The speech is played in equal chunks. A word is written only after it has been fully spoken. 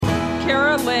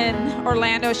Lynn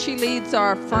Orlando. She leads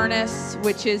our furnace,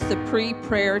 which is the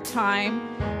pre-prayer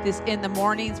time this in the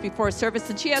mornings before service,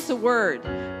 and she has a word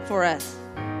for us.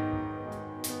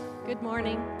 Good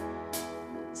morning.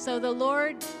 So the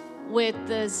Lord, with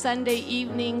the Sunday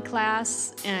evening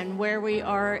class and where we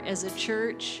are as a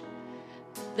church,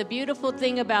 the beautiful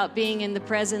thing about being in the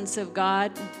presence of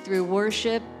God through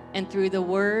worship and through the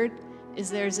Word is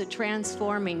there's a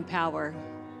transforming power.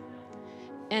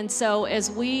 And so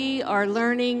as we are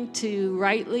learning to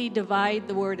rightly divide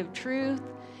the word of truth,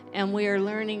 and we are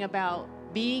learning about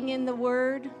being in the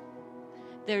Word,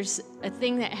 there's a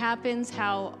thing that happens,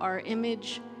 how our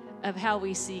image of how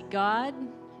we see God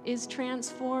is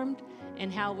transformed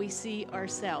and how we see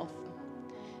ourselves.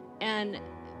 And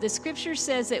the scripture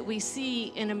says that we see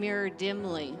in a mirror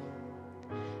dimly.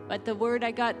 But the word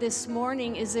I got this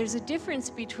morning is there's a difference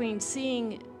between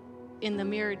seeing in the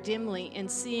mirror dimly and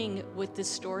seeing with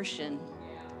distortion.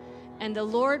 And the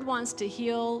Lord wants to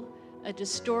heal a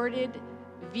distorted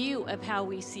view of how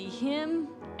we see Him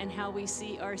and how we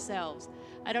see ourselves.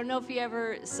 I don't know if you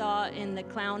ever saw in the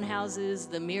clown houses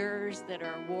the mirrors that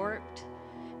are warped.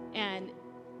 And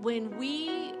when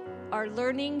we are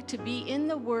learning to be in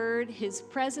the Word, His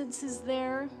presence is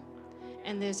there,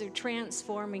 and there's a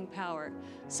transforming power.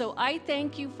 So I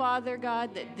thank you, Father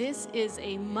God, that this is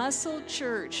a muscle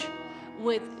church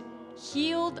with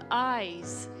healed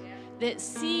eyes that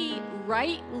see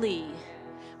rightly.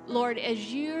 Lord,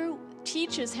 as you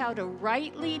teach us how to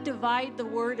rightly divide the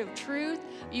word of truth,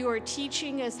 you are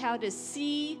teaching us how to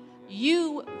see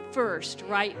you first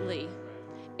rightly.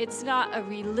 It's not a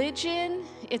religion,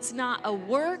 it's not a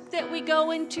work that we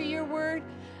go into your word,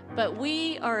 but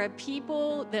we are a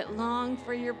people that long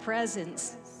for your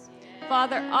presence.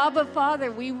 Father, Abba,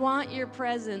 Father, we want your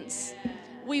presence.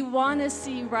 We want to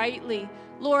see rightly.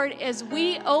 Lord, as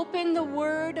we open the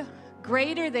word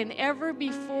greater than ever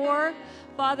before,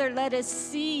 Father, let us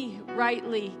see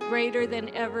rightly greater than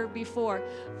ever before.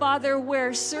 Father,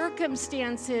 where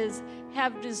circumstances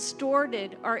have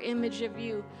distorted our image of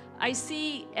you, I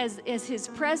see as his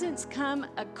presence come,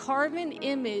 a carven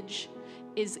image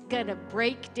is going to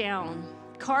break down.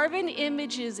 Carven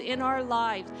images in our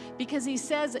lives, because he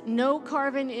says no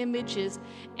carven images.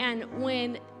 And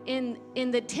when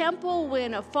in the temple,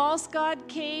 when a false god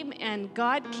came and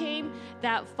God came,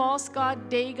 that false god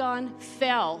Dagon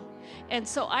fell. And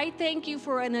so I thank you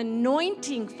for an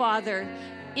anointing, Father,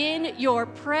 in your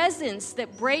presence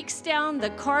that breaks down the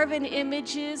carven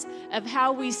images of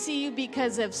how we see you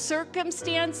because of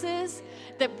circumstances,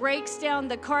 that breaks down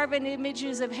the carven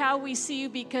images of how we see you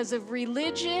because of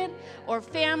religion or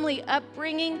family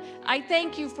upbringing. I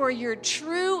thank you for your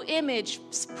true image.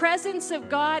 Presence of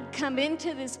God come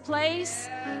into this place.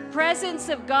 Presence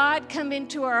of God come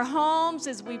into our homes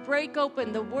as we break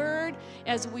open the word,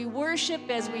 as we worship,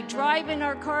 as we drive in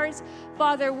our cars.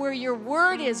 Father, where your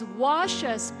word is, wash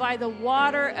us by the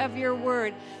water of your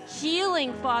word.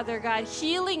 Healing, Father God,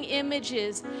 healing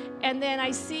images. And then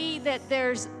I see that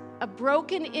there's a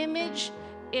broken image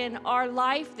in our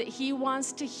life that he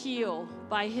wants to heal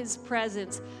by his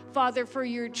presence. Father, for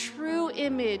your true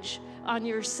image on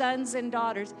your sons and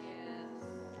daughters.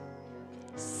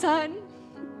 Son,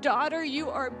 daughter,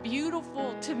 you are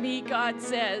beautiful to me, God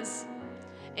says.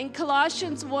 In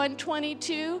Colossians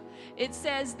 1:22, it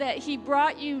says that he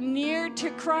brought you near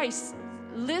to Christ.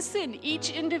 Listen,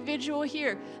 each individual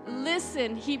here,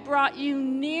 listen, he brought you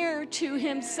near to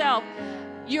himself.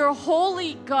 Your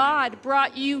holy God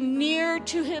brought you near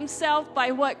to himself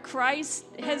by what Christ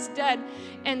has done.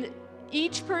 And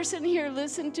each person here,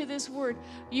 listen to this word.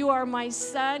 You are my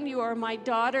son, you are my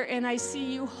daughter, and I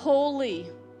see you holy.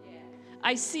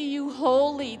 I see you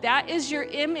holy. That is your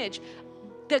image.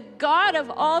 The God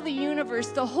of all the universe,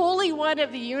 the Holy One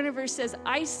of the universe says,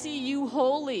 I see you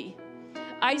holy.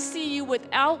 I see you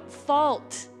without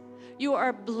fault. You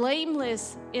are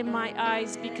blameless in my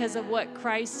eyes because of what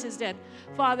Christ has done.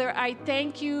 Father, I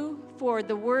thank you for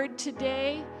the word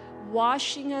today,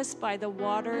 washing us by the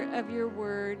water of your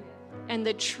word and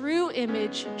the true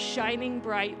image shining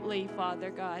brightly,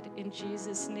 Father God. In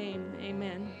Jesus' name,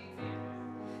 amen.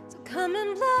 So come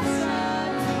and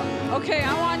bless. Okay,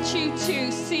 I want you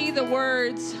to see the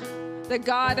words, the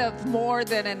God of more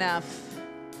than enough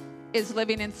is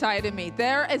living inside of me.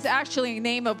 There is actually a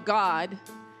name of God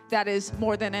that is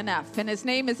more than enough, and his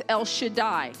name is El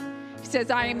Shaddai. He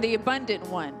says, I am the abundant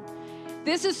one.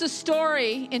 This is the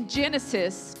story in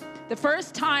Genesis. The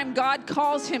first time God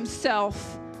calls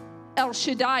himself El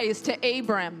Shaddai is to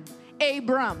Abram,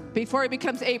 before he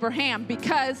becomes Abraham,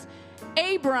 because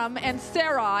Abram and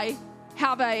Sarai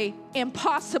have an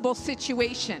impossible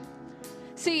situation.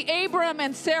 See, Abram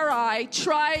and Sarai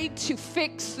tried to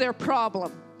fix their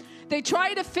problem. They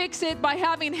tried to fix it by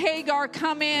having Hagar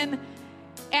come in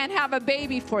and have a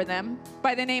baby for them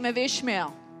by the name of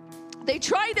Ishmael. They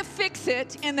tried to fix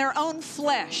it in their own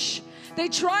flesh. They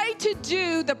tried to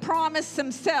do the promise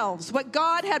themselves, what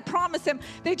God had promised them.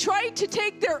 They tried to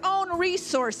take their own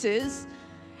resources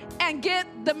and get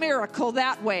the miracle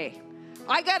that way.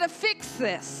 I got to fix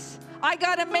this. I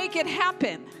got to make it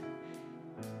happen.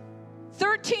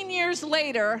 13 years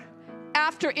later,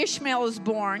 after Ishmael is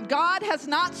born, God has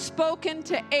not spoken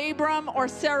to Abram or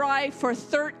Sarai for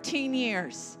 13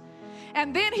 years.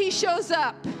 And then he shows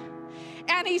up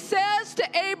and he says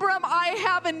to Abram, I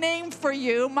have a name for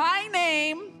you. My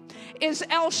name is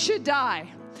El Shaddai,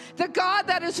 the God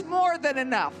that is more than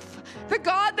enough. The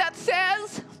God that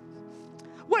says,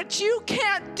 what you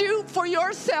can't do for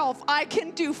yourself, I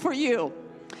can do for you.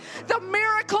 The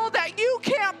miracle that you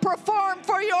can't perform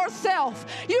for yourself,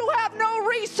 you have no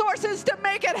resources to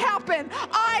make it happen.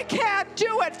 I can't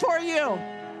do it for you.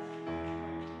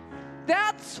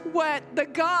 That's what the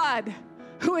God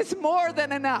who is more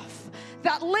than enough,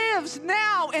 that lives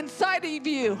now inside of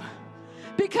you.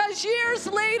 Because years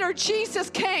later, Jesus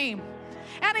came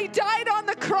and he died on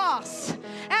the cross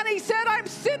and he said, I'm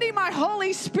sending my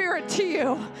Holy Spirit to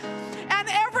you. And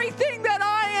everything that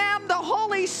I am, the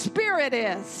Holy Spirit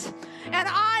is. And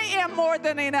I am more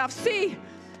than enough. See,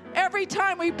 every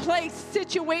time we place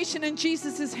situation in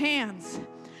Jesus' hands,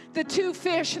 the 2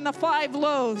 fish and the 5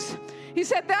 loaves, he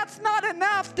said, that's not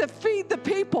enough to feed the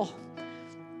people.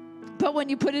 But when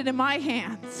you put it in my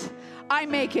hands, I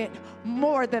make it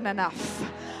more than enough.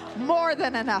 More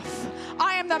than enough.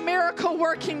 I am the miracle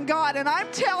working God, and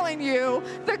I'm telling you,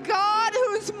 the God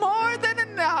who's more than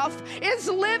enough is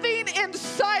living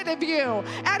inside of you,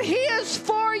 and he is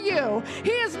for you.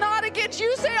 He is not against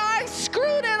you. Say, I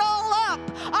screwed it all up.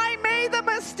 I made the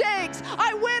mistakes.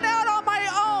 I went out on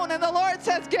my own, and the Lord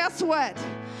says, guess what?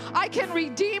 I can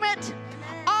redeem it.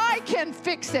 I can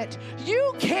fix it.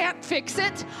 You can't fix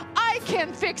it. I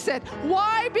can fix it.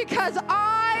 Why? Because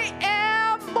I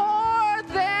am more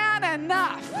than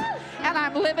enough. And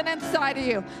I'm living inside of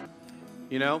you.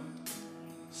 You know,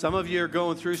 some of you are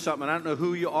going through something. I don't know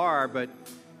who you are, but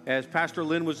as Pastor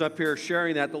Lynn was up here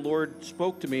sharing that, the Lord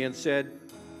spoke to me and said,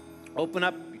 open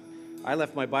up. I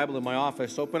left my Bible in my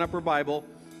office. Open up her Bible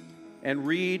and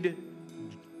read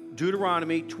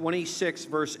Deuteronomy 26,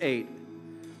 verse 8.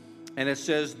 And it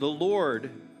says, the Lord,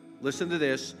 listen to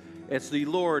this, it's the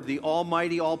Lord, the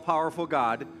almighty, all-powerful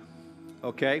God,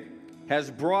 okay, has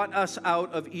brought us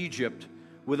out of Egypt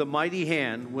with a mighty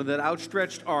hand, with an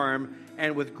outstretched arm,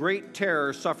 and with great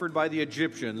terror suffered by the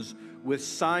Egyptians, with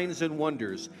signs and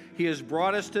wonders. He has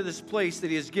brought us to this place that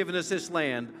he has given us this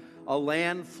land, a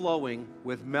land flowing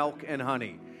with milk and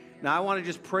honey. Now, I want to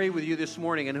just pray with you this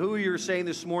morning. And who you're saying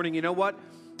this morning, you know what?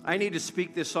 I need to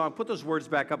speak this song. Put those words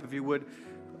back up if you would,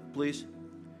 please.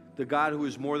 The God who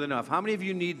is more than enough. How many of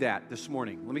you need that this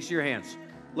morning? Let me see your hands.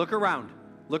 Look around.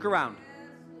 Look around.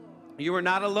 You are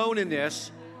not alone in this.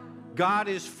 God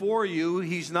is for you.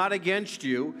 He's not against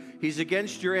you. He's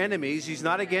against your enemies. He's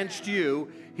not against you.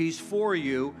 He's for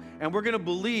you. And we're going to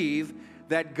believe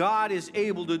that God is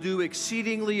able to do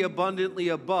exceedingly abundantly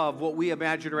above what we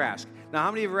imagine or ask. Now,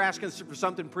 how many of you are asking for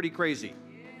something pretty crazy?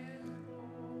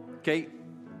 Okay.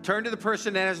 Turn to the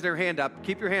person that has their hand up.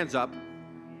 Keep your hands up.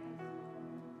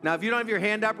 Now, if you don't have your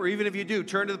hand up, or even if you do,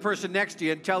 turn to the person next to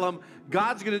you and tell them,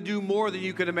 God's going to do more than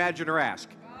you can imagine or ask.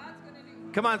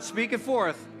 Come on, speak it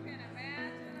forth.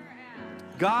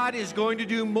 God is going to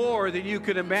do more than you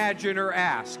can imagine or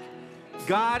ask.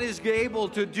 God is able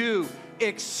to do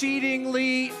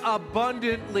exceedingly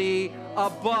abundantly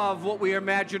above what we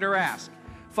imagine or ask.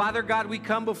 Father God, we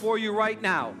come before you right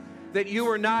now that you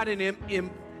are not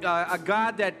a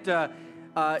God that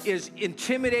is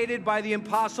intimidated by the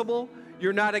impossible.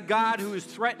 You're not a God who is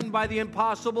threatened by the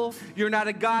impossible. You're not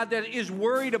a God that is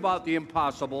worried about the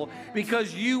impossible,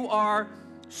 because you are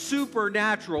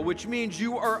supernatural, which means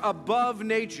you are above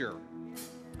nature.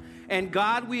 And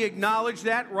God, we acknowledge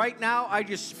that right now. I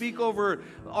just speak over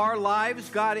our lives.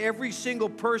 God, every single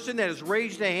person that has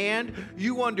raised a hand,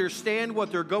 you understand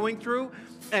what they're going through.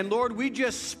 And Lord, we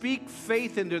just speak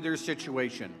faith into their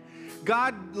situation.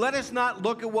 God, let us not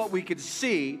look at what we could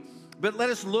see, but let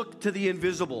us look to the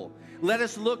invisible. Let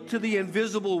us look to the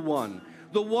invisible one,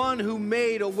 the one who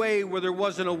made a way where there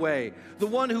wasn't a way, the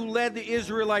one who led the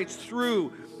Israelites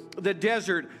through the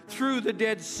desert, through the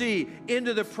Dead Sea,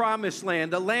 into the promised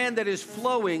land, the land that is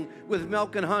flowing with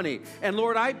milk and honey. And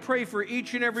Lord, I pray for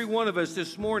each and every one of us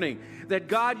this morning that,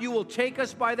 God, you will take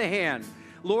us by the hand.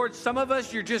 Lord, some of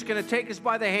us, you're just going to take us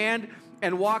by the hand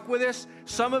and walk with us.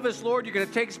 Some of us, Lord, you're going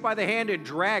to take us by the hand and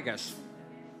drag us.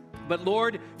 But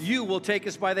Lord, you will take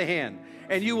us by the hand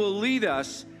and you will lead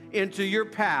us into your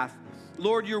path.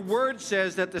 Lord, your word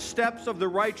says that the steps of the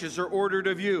righteous are ordered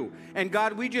of you. And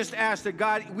God, we just ask that,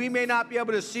 God, we may not be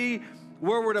able to see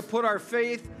where we're to put our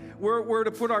faith, where we're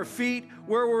to put our feet,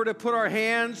 where we're to put our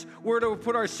hands, where to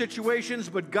put our situations,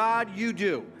 but God, you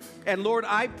do. And Lord,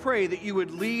 I pray that you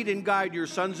would lead and guide your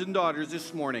sons and daughters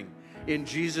this morning. In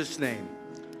Jesus' name,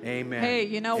 amen. Hey,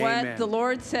 you know Amen. what? The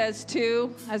Lord says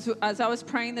too, as I was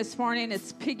praying this morning,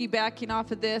 it's piggybacking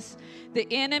off of this, the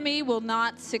enemy will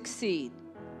not succeed.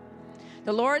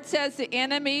 The Lord says the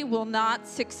enemy will not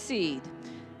succeed.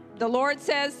 The Lord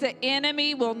says the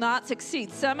enemy will not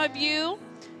succeed. Some of you,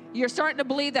 you're starting to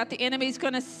believe that the enemy is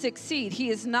going to succeed. He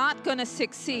is not going to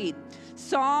succeed.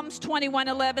 Psalms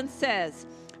 21:11 says,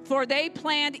 "For they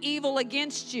planned evil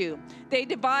against you. They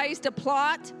devised a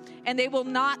plot, and they will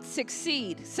not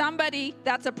succeed." Somebody,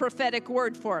 that's a prophetic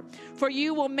word for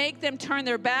you will make them turn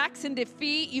their backs in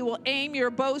defeat. You will aim your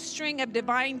bowstring of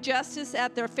divine justice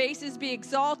at their faces. Be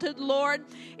exalted, Lord,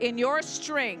 in your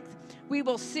strength. We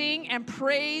will sing and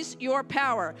praise your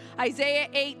power. Isaiah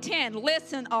 8:10,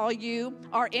 "Listen, all you,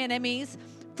 our enemies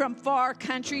from far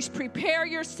countries. Prepare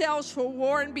yourselves for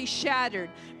war and be shattered.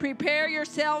 Prepare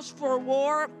yourselves for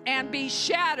war and be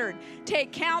shattered.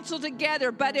 Take counsel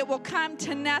together, but it will come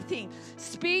to nothing.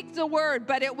 Speak the word,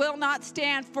 but it will not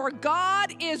stand. For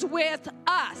God is with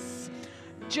us."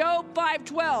 Job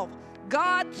 5:12,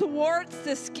 "God thwarts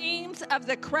the schemes of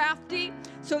the crafty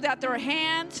so that their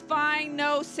hands find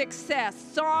no success."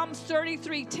 Psalms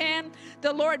 33:10,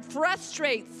 "The Lord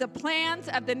frustrates the plans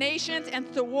of the nations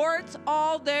and thwarts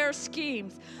all their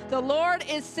schemes." The Lord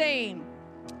is saying,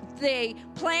 the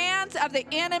plans of the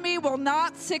enemy will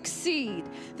not succeed.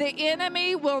 The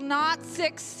enemy will not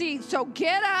succeed. So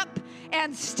get up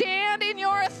and stand in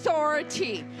your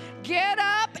authority. Get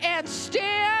up and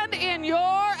stand in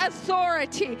your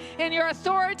authority. In your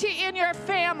authority in your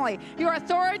family. Your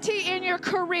authority in your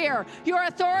career. Your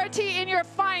authority in your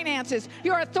finances.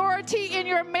 Your authority in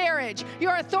your marriage.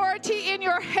 Your authority in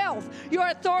your health. Your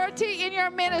authority in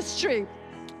your ministry.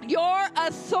 Your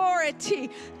authority.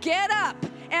 Get up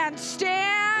and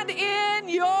stand in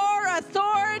your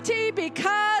authority,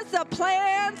 because the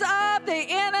plans of the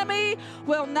enemy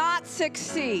will not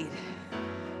succeed.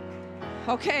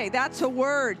 Okay, that's a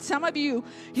word. Some of you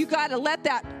got to let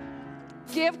that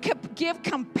give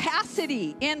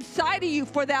capacity inside of you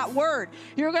for that word.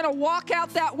 You're going to walk out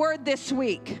that word this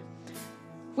week.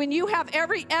 When you have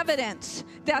every evidence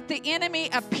that the enemy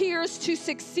appears to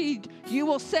succeed, you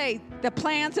will say, the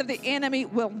plans of the enemy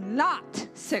will not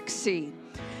succeed.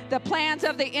 The plans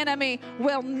of the enemy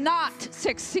will not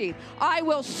succeed. I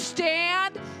will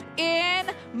stand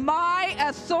in my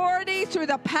authority through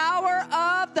the power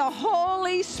of the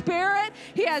Holy Spirit.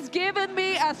 He has given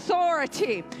me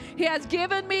authority. He has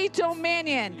given me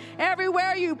dominion.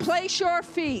 Everywhere you place your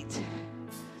feet.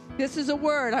 This is a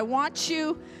word. I want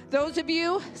you, those of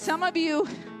you, some of you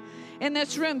in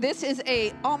this room, this is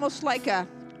almost like a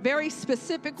very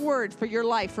specific word for your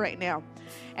life right now.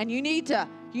 And you need to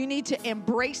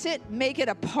embrace it, make it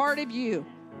a part of you.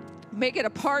 Make it a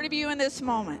part of you in this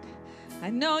moment. I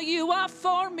know you are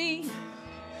for me.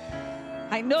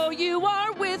 I know you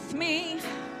are with me.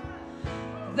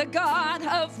 The God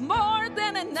of more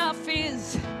than enough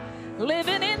is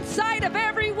living inside of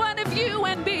every one of you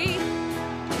and me.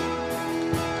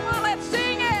 Come on, let's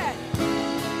sing it.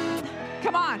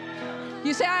 Come on.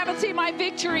 You say, I haven't seen my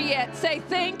victory yet. Say,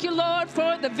 thank you, Lord,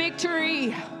 for the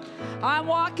victory. I'm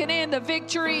walking in the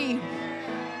victory.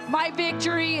 My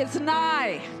victory is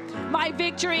nigh. My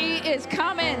victory is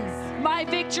coming. My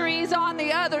victory is on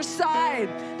the other side.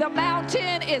 The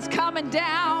mountain is coming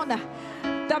down.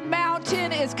 The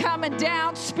mountain is coming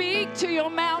down. Speak to your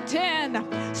mountain.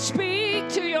 Speak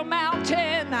to your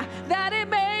mountain that it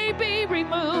may be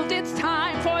removed. It's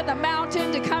time for the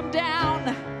mountain to come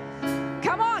down.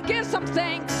 Come on, give some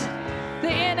thanks. The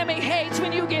enemy hates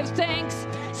when you give thanks,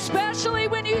 especially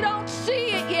when you don't see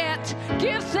it yet.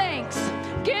 Give thanks.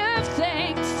 Give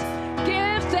thanks.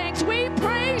 Give thanks. We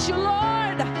praise you,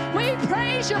 Lord. We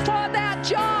praise you for that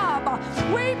job.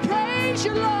 We praise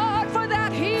you, Lord, for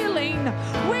that healing.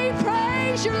 We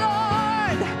praise you,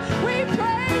 Lord. We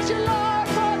praise you, Lord,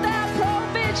 for that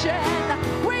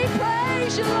provision. We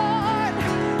praise you, Lord.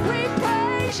 We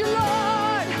praise you,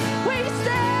 Lord. We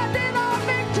stand in our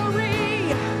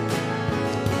victory.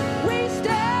 We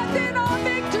stand in our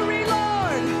victory,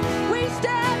 Lord. We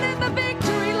stand in the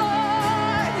victory,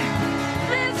 Lord.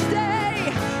 This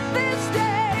day, this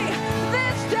day,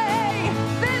 this day,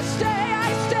 this day,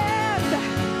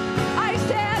 I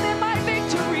stand in my victory.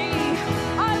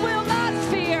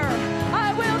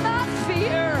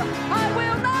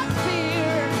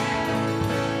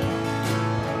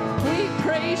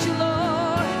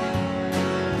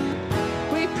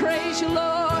 praise you,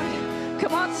 Lord.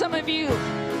 Come on, some of you.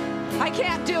 I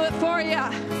can't do it for you.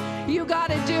 You got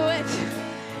to do it.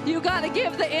 You got to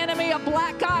give the enemy a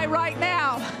black eye right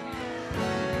now.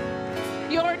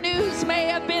 Your news may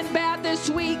have been bad this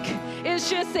week. It's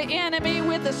just the enemy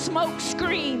with the smoke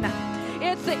screen.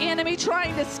 It's the enemy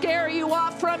trying to scare you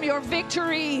off from your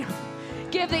victory.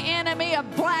 Give the enemy a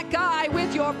black eye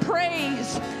with your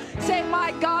praise. Say,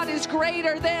 my God is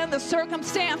greater than the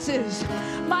circumstances.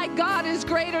 My God is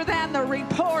greater than the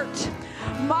report.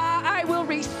 I will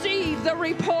receive the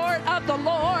report of the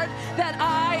Lord that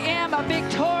I am a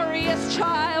victorious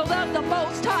child of the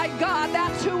Most High God.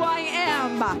 That's who I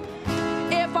am.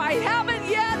 If I haven't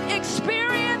yet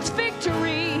experienced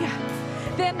victory,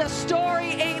 then the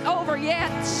story ain't over yet,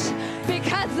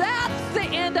 because that's the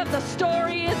end of the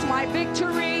story, is my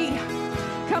victory.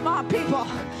 Come on, people.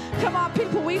 Come on,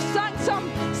 people. We've sung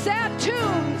some sad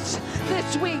tunes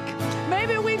this week.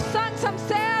 Maybe we've sung some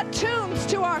sad tunes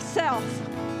to ourselves.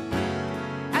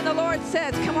 And the Lord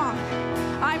says, come on,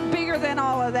 I'm bigger than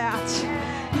all of that.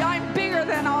 I'm bigger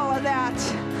than all of that.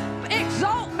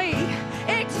 Exalt me.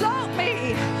 Exalt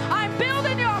me. I'm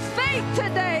building your faith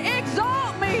today.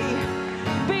 Exalt me.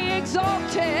 Be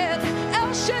exalted.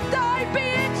 El Shaddai, be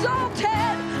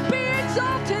exalted. Be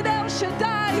exalted, El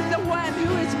Shaddai, the one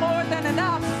who is more than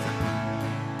enough.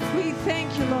 We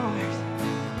thank you, Lord.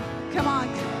 Come on.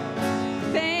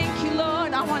 Thank you,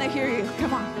 Lord. I want to hear you.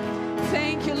 Come on.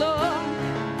 Thank you, Lord.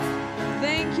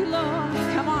 Thank you, Lord.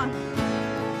 Come on.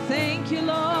 Thank you,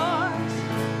 Lord.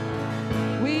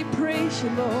 We praise you,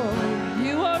 Lord.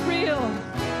 You are real.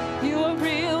 You are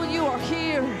real. You are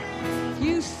here.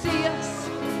 You see us.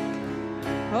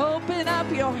 Open up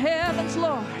your heavens,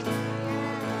 Lord.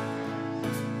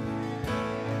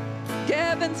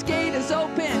 Heaven's gate is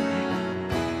open.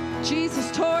 Jesus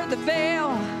tore the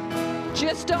veil.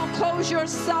 Just don't close your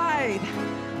side.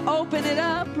 Open it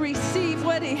up. Receive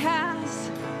what he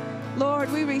has.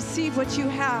 Lord, we receive what you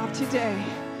have today.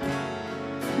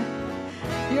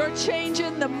 You're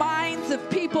changing the minds of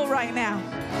people right now.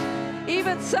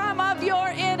 Even some of your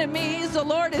enemies, the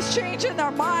Lord is changing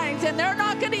their minds, and they're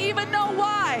not going to even know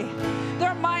why.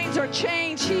 Their minds are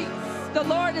changed. The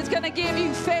Lord is going to give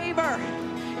you favor.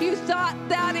 You thought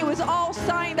that it was all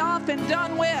signed off and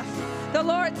done with. The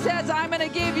Lord says, I'm going to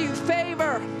give you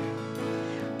favor,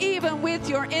 even with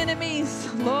your enemies.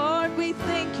 Lord, we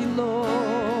thank you,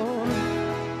 Lord.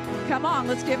 Come on,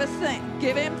 let's give us thanks.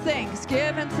 Give him thanks.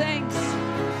 Give him thanks.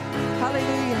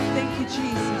 Hallelujah. Thank you,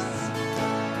 Jesus.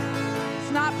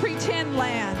 It's not pretend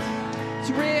land. It's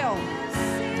real.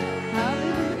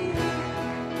 Hallelujah.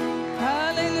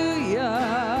 Hallelujah.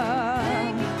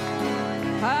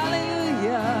 Hallelujah.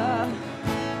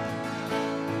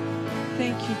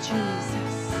 Thank you,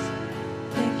 Jesus.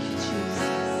 Thank you,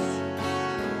 Jesus.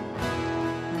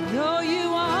 I know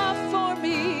you are for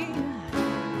me.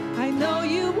 I know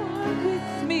you are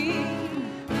with me.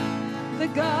 The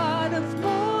God of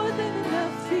more than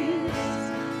enough is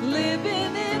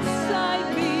living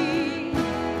inside me. I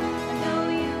know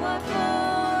you are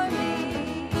for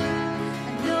me.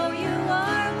 I know you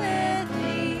are with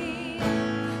me.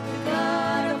 The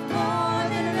God of more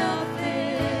than enough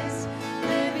is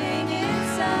living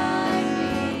inside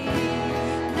me.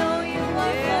 I know you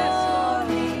are for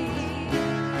me.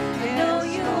 I know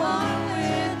you are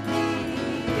with me.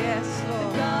 Yes, The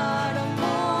Lord. God of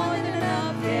more than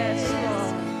enough Yes, is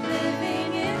Lord.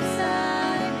 living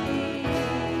inside me.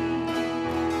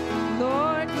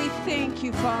 Lord, we thank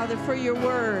you, Father, for your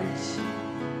word.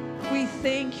 We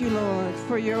thank you, Lord,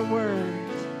 for your word.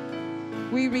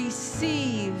 We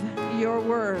receive your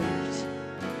word.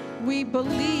 We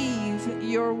believe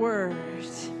your word.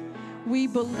 We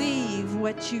believe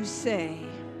what you say.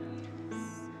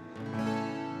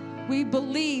 We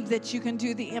believe that you can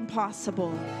do the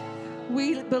impossible.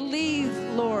 We believe,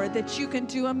 Lord, that you can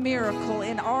do a miracle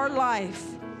in our life.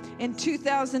 In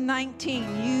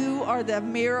 2019, you are the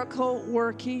miracle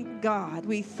working God.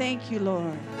 We thank you,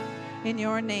 Lord, in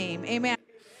your name. Amen.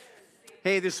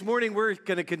 Hey, this morning we're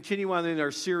going to continue on in our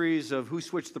series of Who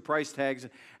Switched the Price Tags.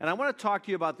 And I want to talk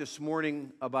to you about this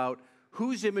morning about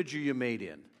whose image are you made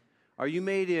in? Are you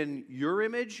made in your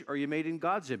image or are you made in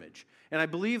God's image? And I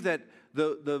believe that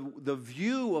the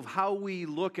view of how we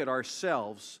look at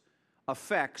ourselves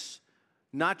affects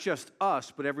not just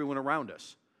us, but everyone around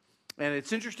us. And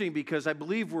it's interesting because I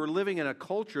believe we're living in a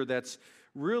culture that's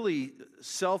really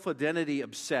self-identity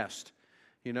obsessed.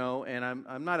 You know, and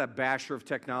I'm not a basher of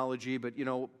technology, but, you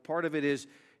know, part of it is,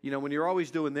 you know, when you're always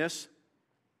doing this,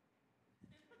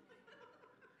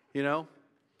 you know,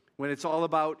 when it's all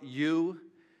about you,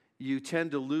 you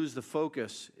tend to lose the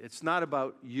focus. It's not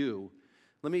about you.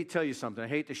 let me tell you something. I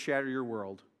hate to shatter your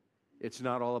world. It's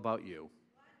not all about you.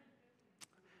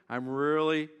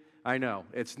 I know,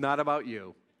 it's not about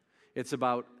you. It's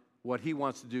about what he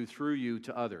wants to do through you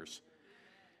to others.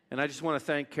 And I just want to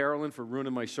thank Carolyn for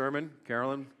ruining my sermon.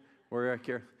 Carolyn, where are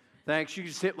you? Thanks. You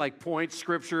just hit like points,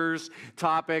 scriptures,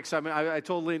 topics. I mean, I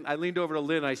told Lynn, I leaned over to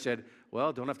Lynn, I said,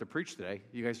 well, don't have to preach today.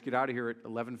 You guys get out of here at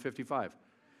 11:55.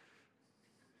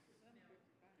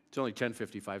 It's only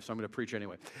 10:55, so I'm going to preach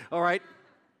anyway. All right.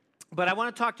 But I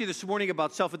want to talk to you this morning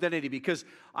about self-identity because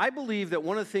I believe that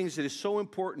one of the things that is so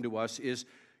important to us is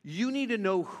you need to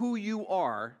know who you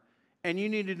are and you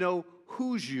need to know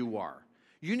whose you are.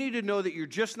 You need to know that you're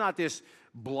just not this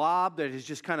blob that has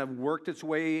just kind of worked its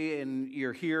way and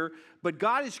you're here, but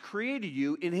God has created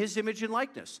you in his image and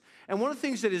likeness. And one of the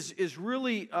things that is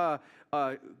really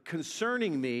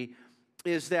concerning me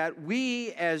is that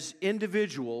we as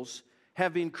individuals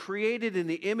have been created in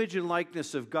the image and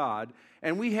likeness of God,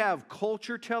 and we have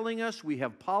culture telling us, we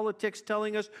have politics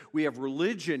telling us, we have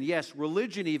religion, yes,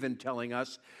 religion even telling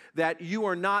us that you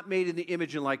are not made in the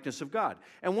image and likeness of God.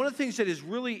 And one of the things that is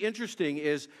really interesting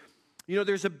is, you know,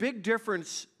 there's a big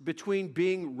difference between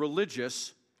being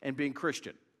religious and being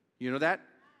Christian. You know that?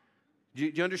 Do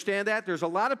you understand that? There's a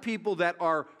lot of people that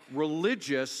are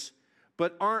religious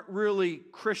but aren't really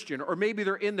Christian, or maybe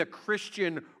they're in the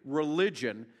Christian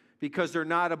religion, because they're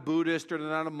not a Buddhist or they're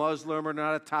not a Muslim or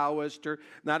not a Taoist or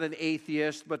not an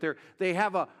atheist, but they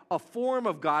have a form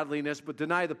of godliness but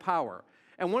deny the power.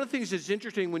 And one of the things that's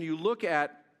interesting when you look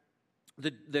at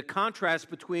the contrast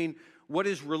between what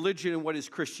is religion and what is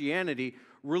Christianity,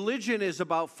 religion is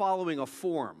about following a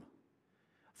form,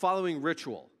 following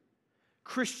ritual.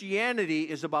 Christianity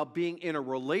is about being in a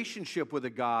relationship with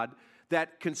a God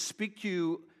that can speak to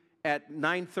you at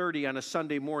 9:30 on a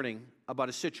Sunday morning about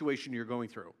a situation you're going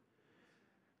through.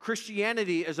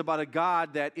 Christianity is about a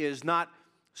God that is not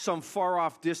some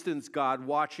far-off distance God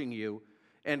watching you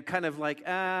and kind of like,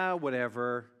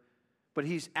 whatever. But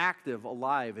he's active,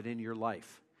 alive, and in your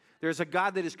life. There's a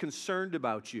God that is concerned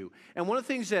about you. And one of the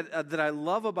things that I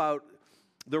love about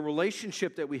the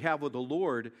relationship that we have with the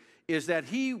Lord is that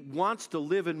he wants to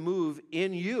live and move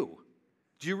in you.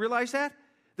 Do you realize that?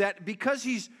 That because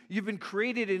you've been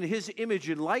created in his image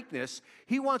and likeness,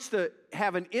 he wants to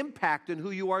have an impact in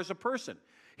who you are as a person.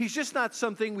 He's just not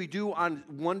something we do on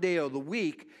one day of the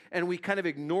week and we kind of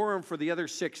ignore him for the other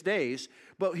 6 days,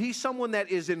 but he's someone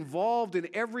that is involved in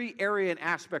every area and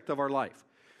aspect of our life.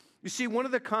 You see, one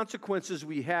of the consequences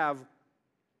we have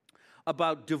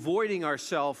about devoiding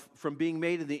ourselves from being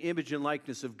made in the image and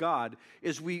likeness of God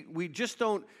is we just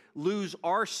don't lose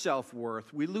our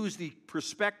self-worth. We lose the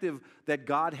perspective that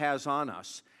God has on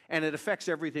us, and it affects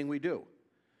everything we do.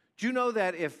 Do you know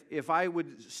that if I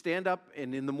would stand up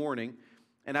and in the morning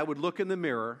and I would look in the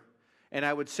mirror and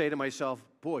I would say to myself,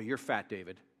 boy, you're fat,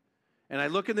 David. And I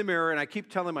look in the mirror and I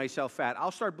keep telling myself fat, I'll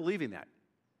start believing that.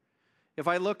 If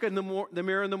I look in the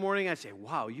mirror in the morning, I say,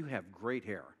 wow, you have great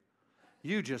hair.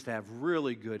 You just have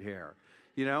really good hair,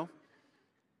 you know?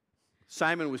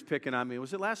 Simon was picking on me.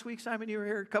 Was it last week, Simon, you were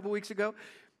here a couple weeks ago?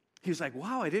 He was like,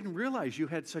 wow, I didn't realize you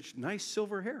had such nice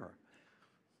silver hair.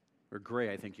 Or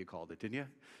gray, I think you called it, didn't you?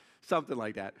 Something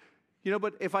like that. You know,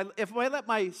 but if I let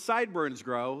my sideburns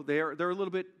grow, they're a little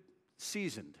bit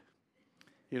seasoned,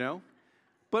 you know?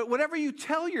 But whatever you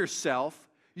tell yourself,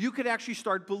 you could actually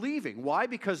start believing. Why?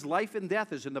 Because life and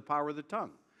death is in the power of the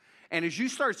tongue. And as you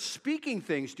start speaking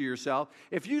things to yourself,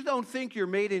 if you don't think you're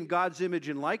made in God's image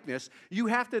and likeness, you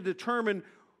have to determine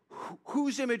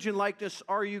whose image and likeness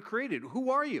are you created?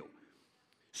 Who are you?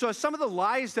 So some of the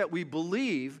lies that we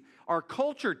believe, our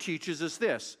culture teaches us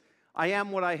this: I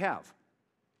am what I have.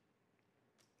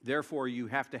 Therefore, you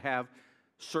have to have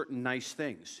certain nice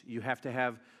things. You have to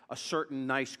have a certain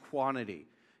nice quantity.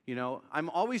 You know, I'm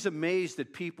always amazed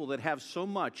at people that have so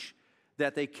much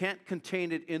that they can't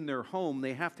contain it in their home.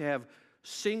 They have to have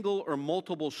single or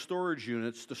multiple storage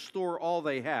units to store all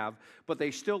they have, but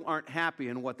they still aren't happy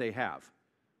in what they have.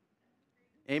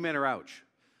 Amen or ouch?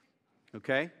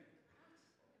 Okay?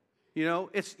 You know,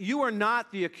 you are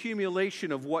not the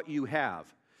accumulation of what you have.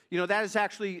 You know, that is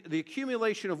actually, the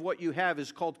accumulation of what you have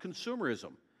is called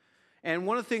consumerism. And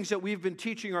one of the things that we've been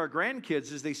teaching our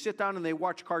grandkids as they sit down and they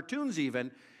watch cartoons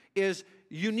even, is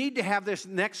you need to have this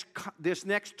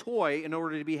next toy in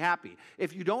order to be happy.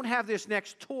 If you don't have this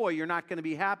next toy, you're not going to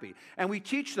be happy. And we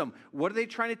teach them, what are they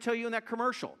trying to tell you in that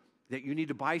commercial? That you need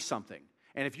to buy something.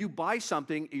 And if you buy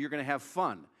something, you're going to have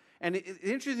fun. And the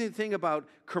interesting thing about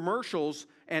commercials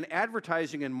and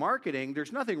advertising and marketing,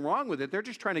 there's nothing wrong with it. They're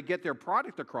just trying to get their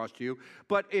product across to you.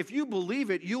 But if you believe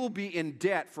it, you will be in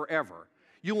debt forever.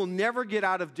 You will never get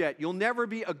out of debt. You'll never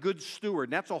be a good steward.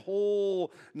 And that's a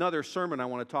whole nother sermon I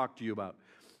want to talk to you about.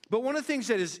 But one of the things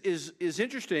that is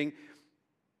interesting,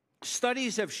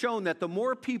 studies have shown that the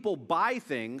more people buy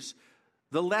things,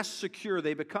 the less secure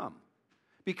they become,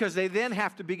 because they then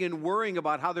have to begin worrying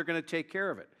about how they're going to take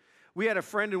care of it. We had a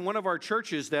friend in one of our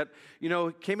churches that,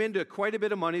 came into quite a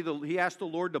bit of money. He asked the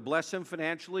Lord to bless him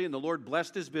financially, and the Lord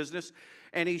blessed his business.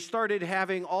 And he started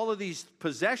having all of these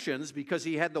possessions because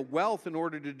he had the wealth in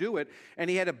order to do it. And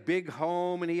he had a big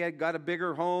home, and he had got a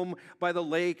bigger home by the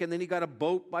lake, and then he got a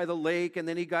boat by the lake, and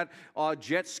then he got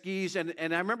jet skis. And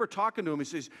I remember talking to him. He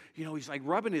says, he's like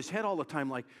rubbing his head all the time,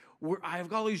 like, I've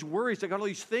got all these worries. I got all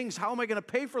these things. How am I going to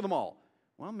pay for them all?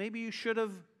 Well, maybe you should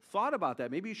have thought about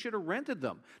that. Maybe you should have rented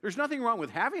them. There's nothing wrong with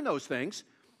having those things,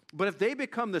 but if they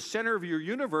become the center of your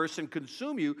universe and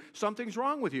consume you, something's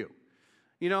wrong with you.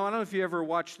 I don't know if you ever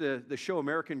watched the show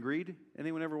American Greed.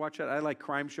 Anyone ever watch that? I like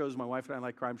crime shows. My wife and I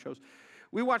like crime shows.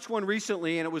 We watched one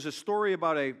recently, and it was a story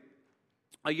about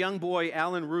a young boy,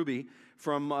 Alan Ruby,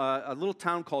 from a little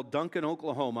town called Duncan,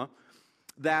 Oklahoma,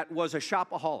 that was a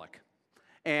shopaholic.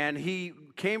 And he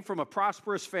came from a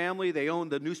prosperous family. They owned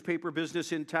the newspaper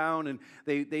business in town, and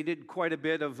they did quite a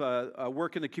bit of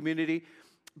work in the community.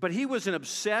 But he was an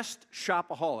obsessed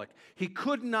shopaholic. He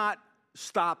could not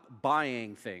stop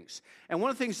buying things. And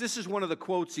one of the things, this is one of the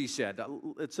quotes he said.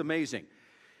 It's amazing.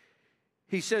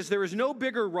 He says, "There is no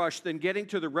bigger rush than getting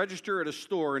to the register at a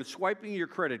store and swiping your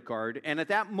credit card, and at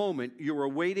that moment, you are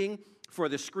waiting for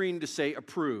the screen to say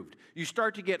approved. You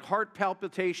start to get heart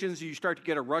palpitations, you start to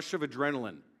get a rush of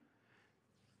adrenaline."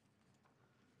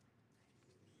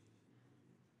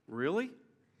 Really?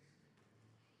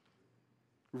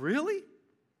 Really?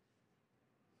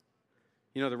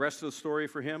 The rest of the story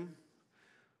for him?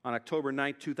 On October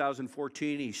 9th,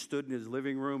 2014, he stood in his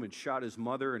living room and shot his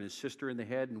mother and his sister in the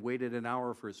head and waited an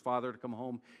hour for his father to come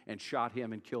home and shot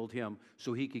him and killed him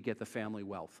so he could get the family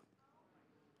wealth.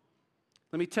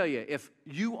 Let me tell you, if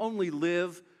you only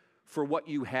live for what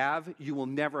you have, you will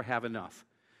never have enough.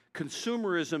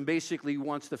 Consumerism basically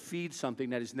wants to feed something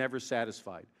that is never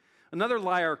satisfied. Another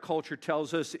lie our culture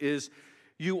tells us is,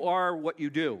 you are what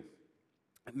you do.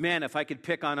 Men, if I could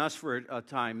pick on us for a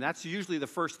time, that's usually the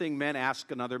first thing men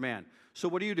ask another man. So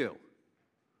what do you do?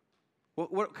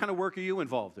 What kind of work are you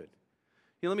involved in?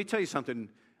 Let me tell you something.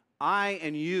 I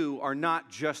and you are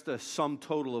not just a sum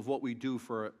total of what we do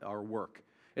for our work.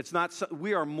 It's not.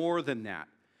 We are more than that.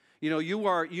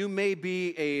 You may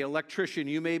be an electrician,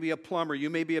 you may be a plumber,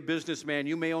 you may be a businessman,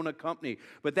 you may own a company,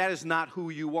 but that is not who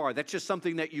you are. That's just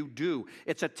something that you do.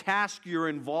 It's a task you're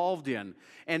involved in.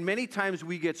 And many times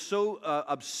we get so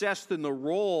obsessed in the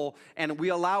role, and we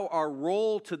allow our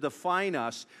role to define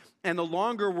us. And the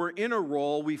longer we're in a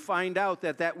role, we find out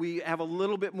that we have a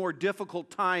little bit more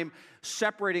difficult time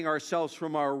separating ourselves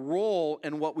from our role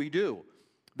and what we do.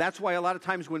 That's why a lot of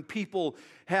times when people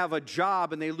have a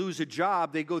job and they lose a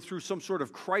job, they go through some sort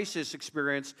of crisis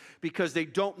experience because they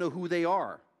don't know who they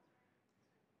are.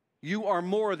 You are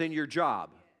more than your job.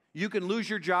 You can lose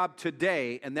your job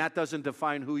today, and that doesn't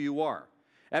define who you are.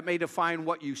 That may define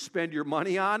what you spend your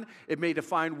money on. It may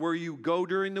define where you go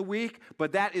during the week,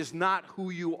 but that is not who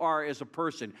you are as a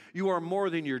person. You are more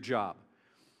than your job.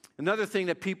 Another thing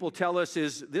that people tell us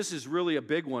is, this is really a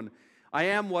big one, I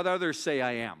am what others say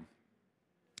I am.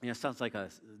 It sounds like a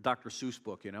Dr. Seuss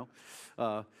book,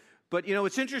 But,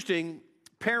 it's interesting.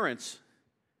 Parents,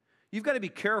 you've got to be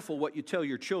careful what you tell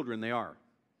your children they are.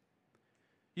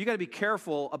 You've got to be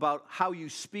careful about how you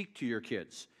speak to your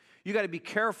kids. You've got to be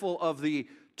careful of the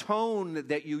tone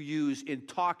that you use in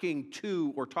talking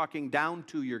to or talking down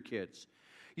to your kids.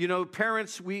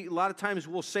 Parents, a lot of times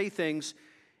we'll say things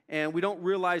and we don't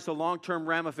realize the long-term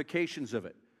ramifications of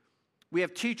it. We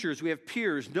have teachers, we have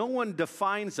peers. No one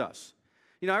defines us.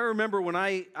 I remember when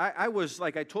I was,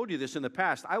 like I told you this in the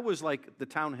past, I was like the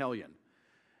town hellion.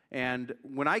 And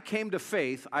when I came to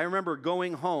faith, I remember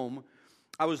going home.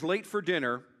 I was late for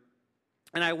dinner,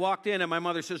 and I walked in, and my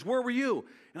mother says, "Where were you?"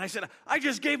 And I said, "I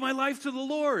just gave my life to the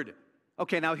Lord."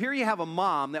 Okay, now here you have a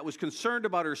mom that was concerned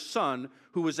about her son,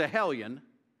 who was a hellion,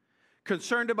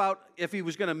 concerned about if he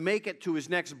was going to make it to his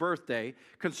next birthday,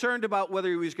 concerned about whether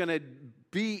he was going to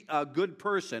be a good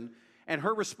person, and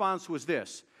her response was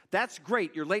this: "That's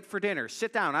great, you're late for dinner.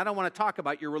 Sit down, I don't want to talk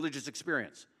about your religious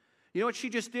experience." You know what she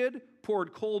just did?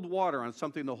 Poured cold water on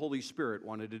something the Holy Spirit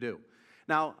wanted to do.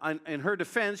 Now, in her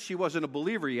defense, she wasn't a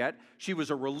believer yet. She was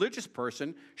a religious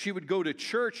person. She would go to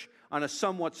church on a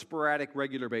somewhat sporadic,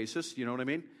 regular basis. You know what I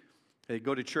mean? They'd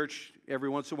go to church every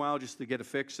once in a while just to get a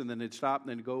fix, and then they'd stop, and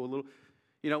then go a little.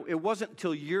 You know, it wasn't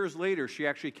until years later she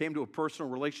actually came to a personal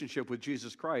relationship with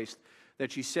Jesus Christ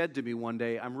that she said to me one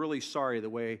day, I'm really sorry the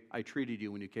way I treated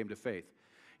you when you came to faith.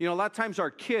 You know, a lot of times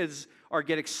our kids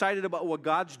get excited about what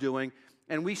God's doing,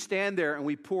 and we stand there and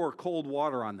we pour cold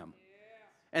water on them.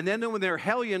 And then when they're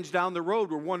hellions down the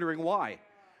road, we're wondering why.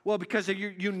 Well, because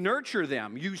you nurture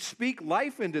them. You speak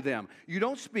life into them. You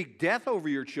don't speak death over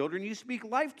your children. You speak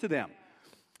life to them.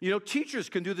 You know, teachers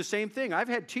can do the same thing. I've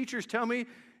had teachers tell me,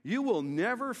 you will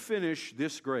never finish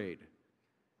this grade.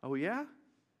 Oh, yeah?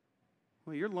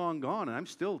 Well, you're long gone, and I'm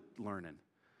still learning,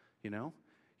 you know?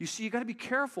 You see, you got to be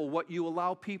careful what you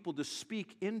allow people to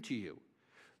speak into you.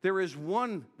 There is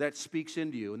one that speaks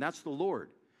into you, and that's the Lord.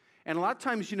 And a lot of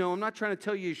times, you know, I'm not trying to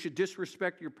tell you should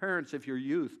disrespect your parents if you're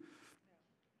youth.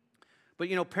 But,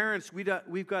 you know, parents, we've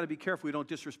got to be careful we don't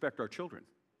disrespect our children.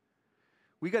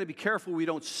 We've got to be careful we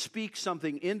don't speak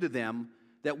something into them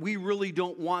that we really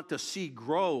don't want to see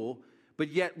grow,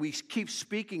 but yet we keep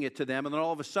speaking it to them, and then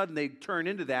all of a sudden they turn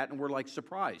into that, and we're like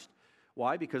surprised.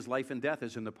 Why? Because life and death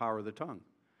is in the power of the tongue.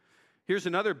 Here's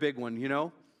another big one, you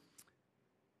know,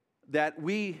 that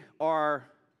we are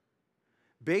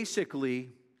basically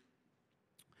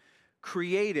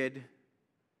created,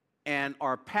 and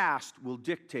our past will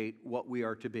dictate what we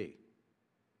are to be.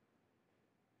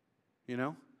 You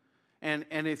know? And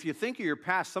if you think of your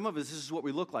past, some of us, this is what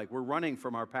we look like. We're running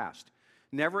from our past.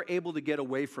 Never able to get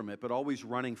away from it, but always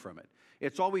running from it.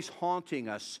 It's always haunting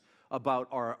us about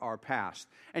our past.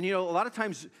 And you know, a lot of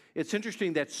times, it's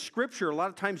interesting that Scripture a lot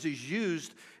of times is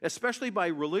used, especially by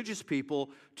religious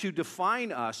people, to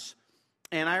define us.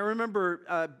 And I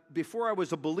remember before I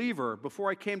was a believer, before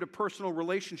I came to personal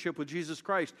relationship with Jesus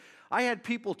Christ, I had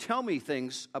people tell me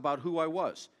things about who I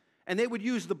was. And they would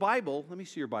use the Bible. Let me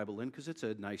see your Bible, Lynn, because it's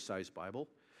a nice-sized Bible.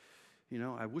 You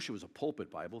know, I wish it was a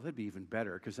pulpit Bible. That'd be even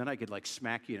better, because then I could, like,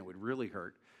 smack you and it would really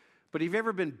hurt. But have you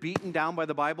ever been beaten down by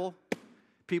the Bible?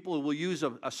 People will use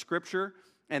a scripture,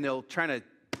 and they'll try to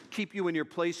keep you in your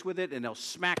place with it, and they'll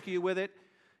smack you with it,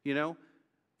 you know.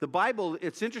 The Bible,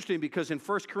 it's interesting because in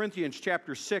 1 Corinthians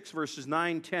chapter 6, verses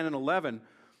 9, 10, and 11,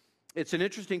 it's an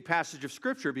interesting passage of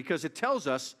Scripture because it tells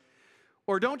us,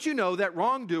 or don't you know that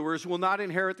wrongdoers will not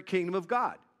inherit the kingdom of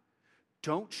God?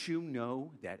 Don't you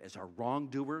know that as a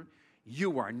wrongdoer,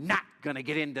 you are not going to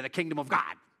get into the kingdom of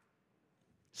God?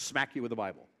 Smack you with the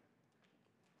Bible.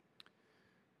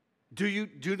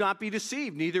 Do not be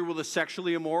deceived. Neither will the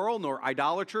sexually immoral, nor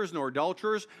idolaters, nor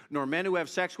adulterers, nor men who have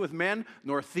sex with men,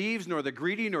 nor thieves, nor the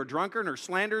greedy, nor drunkard, nor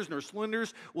slanderers, nor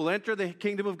swindlers will enter the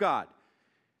kingdom of God.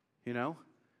 You know?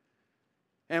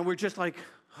 And we're just like,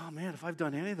 oh man, if I've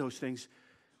done any of those things,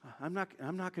 I'm not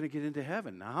going to get into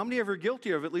heaven. Now, how many of you are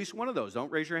guilty of at least one of those?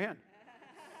 Don't raise your hand.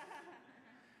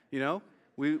 You know?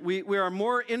 We are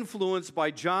more influenced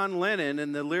by John Lennon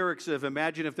and the lyrics of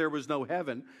Imagine If There Was No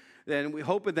Heaven than we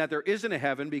hoping that there isn't a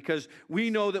heaven, because we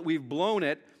know that we've blown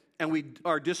it and we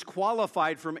are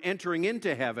disqualified from entering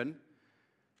into heaven.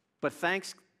 But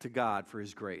thanks to God for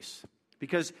His grace.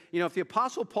 Because, you know, if the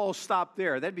Apostle Paul stopped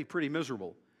there, that'd be pretty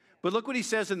miserable. But look what he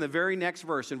says in the very next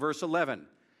verse, in verse 11.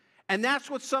 And that's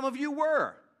what some of you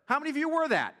were. How many of you were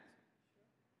that?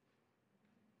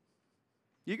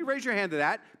 You can raise your hand to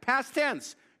that. Past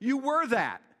tense. You were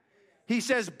that. He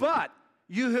says, but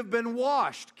you have been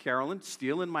washed. Carolyn,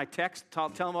 stealing my text, tell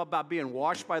them about being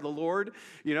washed by the Lord.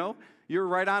 You know, you're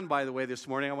right on, by the way, this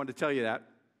morning. I wanted to tell you that.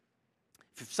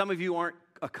 If some of you aren't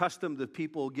accustomed to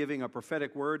people giving a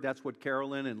prophetic word, that's what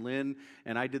Carolyn and Lynn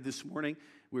and I did this morning.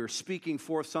 We were speaking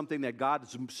forth something that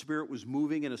God's Spirit was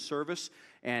moving in a service,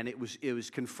 and it was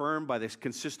confirmed by the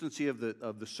consistency of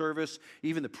the service,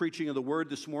 even the preaching of the word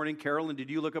this morning. Carolyn, did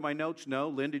you look at my notes? No.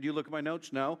 Lynn, did you look at my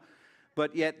notes? No.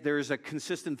 But yet there's a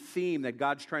consistent theme that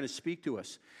God's trying to speak to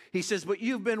us. He says, but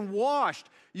you've been washed.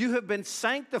 You have been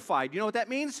sanctified. You know what that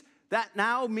means? That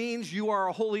now means you are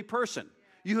a holy person.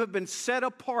 You have been set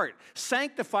apart.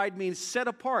 Sanctified means set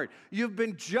apart. You've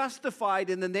been justified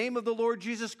in the name of the Lord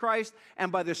Jesus Christ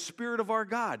and by the Spirit of our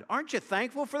God. Aren't you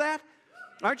thankful for that?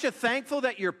 Aren't you thankful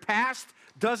that your past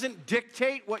doesn't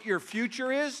dictate what your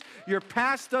future is? Your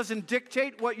past doesn't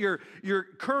dictate what you're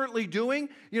currently doing?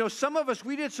 You know, some of us,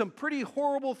 we did some pretty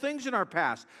horrible things in our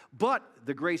past, but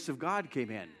the grace of God came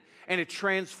in, and it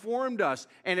transformed us,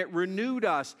 and it renewed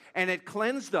us, and it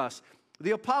cleansed us.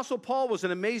 The Apostle Paul was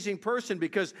an amazing person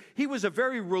because he was a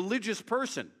very religious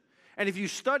person. And if you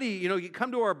study, you know, you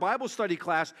come to our Bible study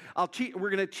class, we're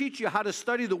going to teach you how to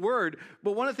study the Word.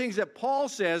 But one of the things that Paul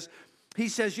says, he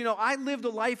says, you know, I lived a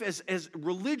life as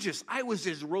religious. I was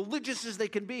as religious as they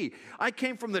can be. I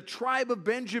came from the tribe of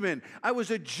Benjamin. I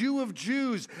was a Jew of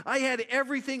Jews. I had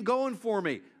everything going for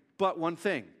me. But one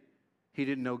thing, he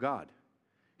didn't know God.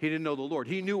 He didn't know the Lord.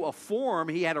 He knew a form.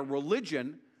 He had a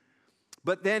religion.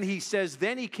 But then he says,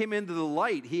 then he came into the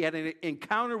light. He had an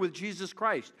encounter with Jesus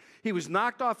Christ. He was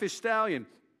knocked off his stallion,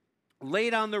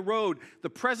 laid on the road. The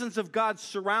presence of God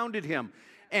surrounded him.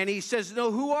 And he says,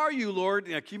 no, who are you, Lord?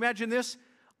 Now, can you imagine this?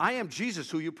 I am Jesus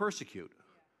who you persecute.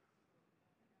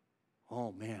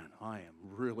 Oh, man, I am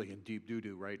really in deep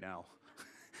doo-doo right now.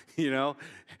 You know?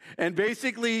 And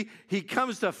basically, he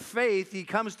comes to faith. He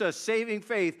comes to saving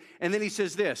faith. And then he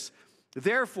says this,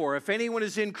 therefore, if anyone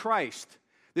is in Christ,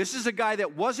 this is a guy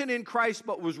that wasn't in Christ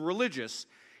but was religious.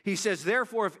 He says,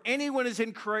 therefore, if anyone is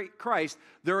in Christ,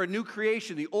 they're a new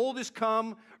creation. The old is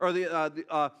come, or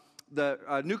the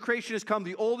new creation has come.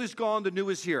 The old is gone. The new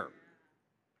is here.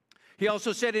 He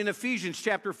also said in Ephesians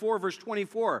chapter 4, verse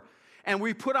 24, and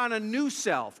we put on a new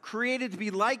self, created to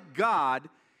be like God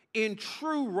in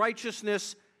true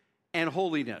righteousness and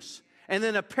holiness. And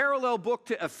then a parallel book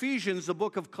to Ephesians, the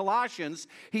book of Colossians,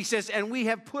 he says, and we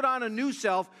have put on a new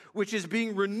self, which is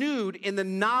being renewed in the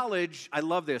knowledge, I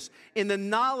love this, in the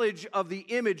knowledge of the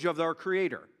image of our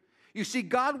Creator. You see,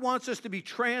 God wants us to be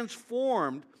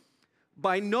transformed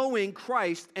by knowing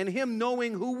Christ and Him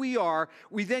knowing who we are.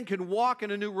 We then can walk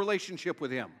in a new relationship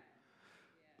with Him.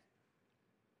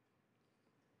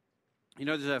 You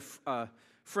know, there's a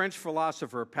French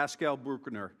philosopher, Pascal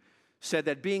Bruckner, said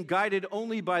that being guided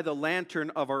only by the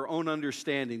lantern of our own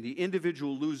understanding, the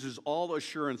individual loses all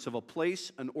assurance of a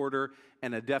place, an order,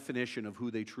 and a definition of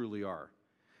who they truly are.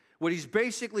 What he's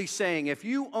basically saying, if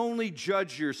you only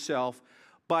judge yourself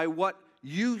by what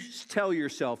you tell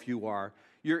yourself you are,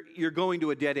 you're going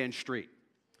to a dead-end street.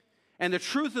 And the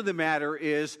truth of the matter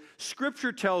is,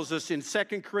 Scripture tells us in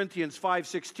 2 Corinthians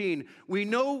 5:16, we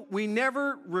know we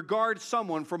never regard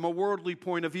someone from a worldly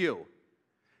point of view.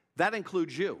 That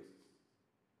includes you.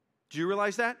 Do you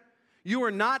realize that? You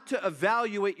are not to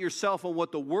evaluate yourself on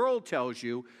what the world tells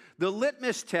you. The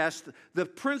litmus test, the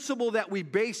principle that we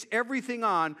base everything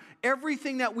on,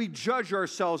 everything that we judge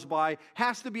ourselves by,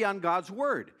 has to be on God's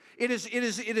Word. It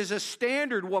is a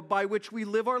standard by which we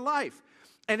live our life.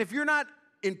 And if you're not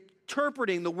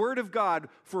interpreting the Word of God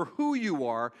for who you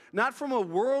are, not from a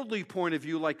worldly point of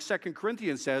view like 2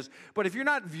 Corinthians says, but if you're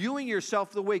not viewing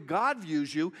yourself the way God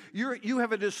views you, you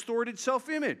have a distorted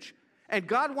self-image. And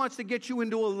God wants to get you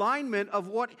into alignment of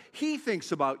what He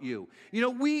thinks about you. You know,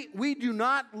 we do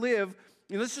not live,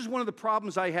 you know, this is one of the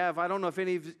problems I have. I don't know if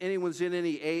anyone's in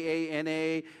any AA,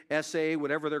 NA, SA,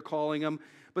 whatever they're calling them,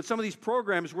 but some of these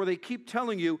programs where they keep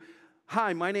telling you,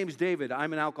 hi, my name's David,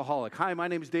 I'm an alcoholic. Hi, my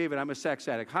name's David, I'm a sex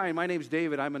addict. Hi, my name's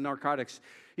David, I'm a narcotics.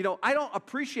 You know, I don't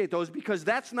appreciate those because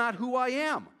that's not who I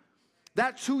am.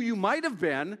 That's who you might have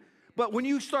been. But when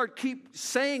you keep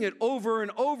saying it over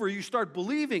and over, you start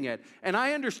believing it. And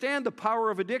I understand the power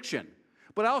of addiction,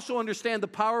 but I also understand the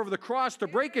power of the cross to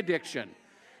break addiction,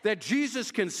 that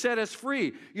Jesus can set us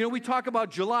free. You know, we talk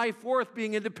about July 4th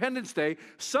being Independence Day.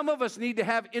 Some of us need to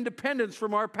have independence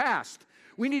from our past.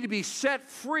 We need to be set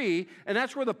free, and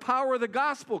that's where the power of the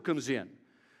gospel comes in.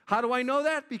 How do I know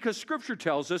that? Because Scripture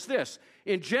tells us this.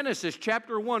 In Genesis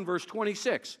chapter 1, verse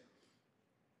 26,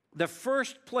 the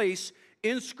first place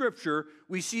in Scripture,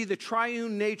 we see the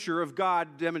triune nature of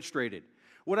God demonstrated.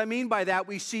 What I mean by that,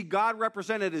 we see God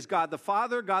represented as God the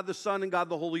Father, God the Son, and God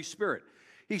the Holy Spirit.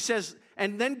 He says,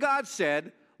 and then God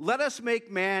said, let us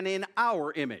make man in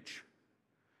our image,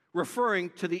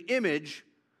 referring to the image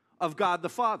of God the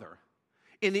Father,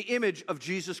 in the image of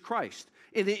Jesus Christ,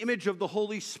 in the image of the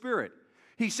Holy Spirit.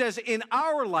 He says, in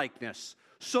our likeness,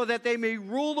 so that they may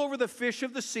rule over the fish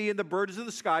of the sea and the birds of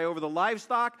the sky, over the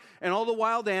livestock and all the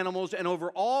wild animals, and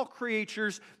over all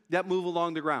creatures that move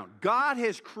along the ground. God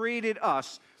has created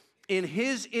us in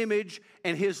His image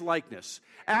and His likeness.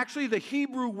 Actually, the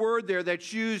Hebrew word there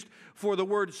that's used for the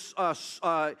word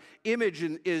image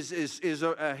is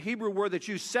a Hebrew word that's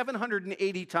used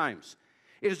 780 times.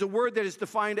 It is a word that is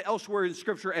defined elsewhere in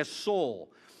Scripture as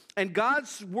soul. And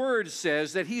God's word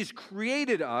says that He's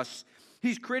created us.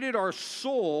 He's created our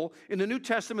soul. In the New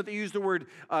Testament, they use the word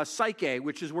psyche,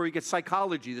 which is where you get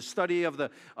psychology, the study of the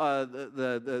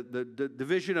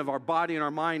division of our body and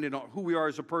our mind and who we are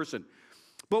as a person.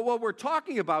 But what we're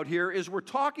talking about here is we're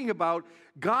talking about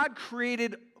God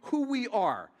created who we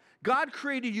are. God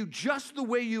created you just the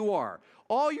way you are.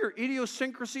 All your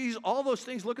idiosyncrasies, all those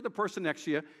things, look at the person next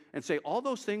to you and say, all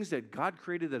those things that God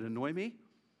created that annoy me,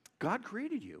 God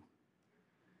created you.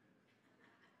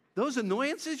 Those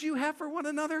annoyances you have for one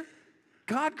another,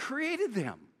 God created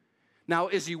them. Now,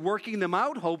 is He working them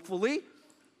out? Hopefully.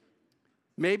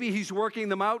 Maybe He's working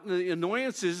them out, and the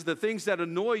annoyances, the things that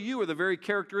annoy you are the very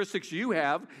characteristics you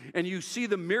have, and you see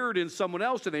them mirrored in someone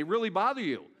else, and they really bother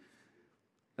you.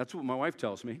 That's what my wife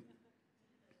tells me.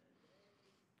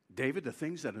 David, the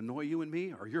things that annoy you and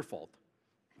me are your fault.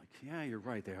 I'm like, yeah, you're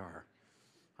right, they are.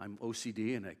 I'm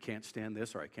OCD and I can't stand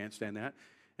this or I can't stand that.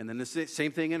 And then the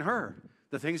same thing in her.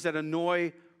 The things that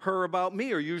annoy her about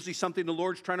me are usually something the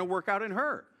Lord's trying to work out in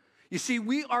her. You see,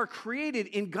 we are created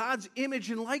in God's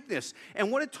image and likeness.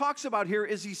 And what it talks about here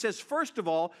is he says, first of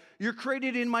all, you're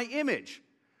created in my image.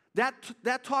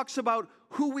 That talks about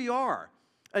who we are.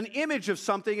 An image of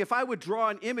something, if I would draw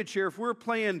an image here, if we're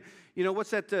playing,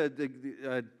 what's that,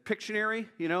 Pictionary,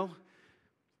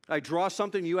 I draw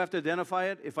something, you have to identify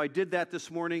it. If I did that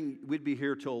this morning, we'd be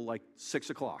here till like 6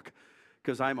 o'clock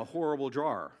because I'm a horrible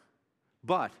drawer.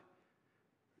 But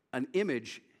an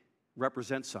image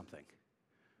represents something.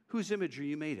 Whose image are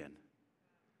you made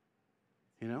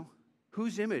in?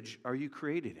 Whose image are you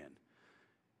created in?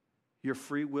 Your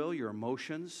free will, your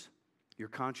emotions, your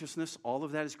consciousness, all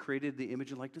of that is created in the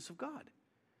image and likeness of God.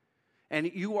 And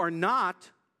you are not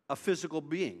a physical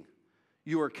being.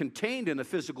 You are contained in a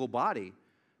physical body,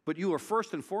 but you are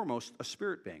first and foremost a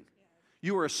spirit being.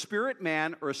 You are a spirit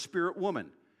man or a spirit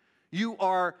woman. You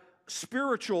are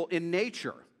spiritual in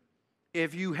nature.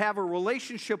 If you have a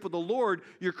relationship with the Lord,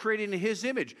 you're created in His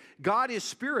image. God is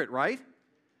spirit, right?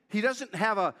 He doesn't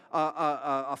have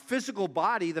a physical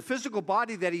body. The physical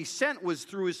body that He sent was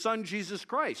through His Son, Jesus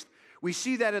Christ. We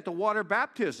see that at the water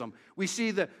baptism. We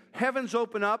see the heavens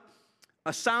open up,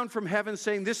 a sound from heaven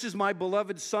saying, "This is my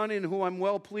beloved Son in whom I'm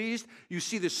well pleased." You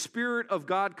see the Spirit of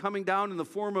God coming down in the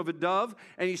form of a dove,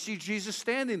 and you see Jesus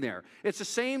standing there. It's the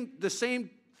same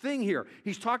thing here.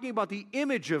 He's talking about the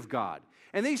image of God.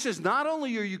 And then he says, not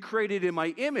only are you created in my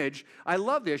image, I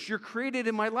love this, you're created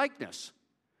in my likeness.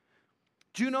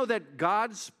 Do you know that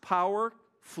God's power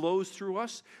flows through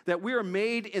us? That we are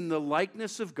made in the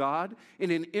likeness of God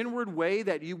in an inward way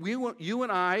that you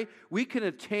and I, we can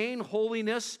attain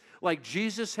holiness like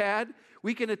Jesus had.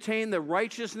 We can attain the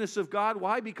righteousness of God.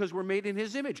 Why? Because we're made in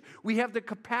His image. We have the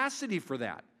capacity for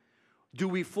that. Do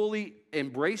we fully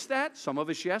embrace that? Some of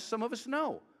us yes, some of us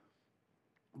no.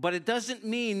 But it doesn't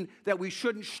mean that we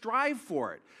shouldn't strive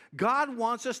for it. God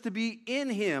wants us to be in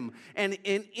Him and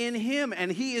in Him,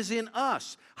 and He is in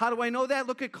us. How do I know that?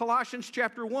 Look at Colossians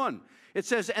chapter 1. It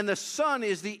says, "And the Son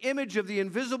is the image of the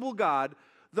invisible God,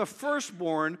 the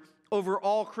firstborn over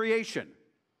all creation."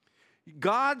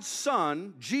 God's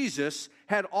Son, Jesus,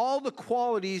 had all the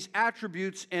qualities,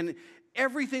 attributes, and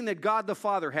everything that God the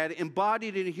Father had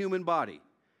embodied in a human body.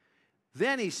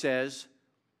 Then He says,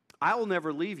 I will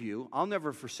never leave you. I'll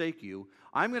never forsake you.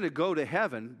 I'm going to go to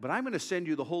heaven, but I'm going to send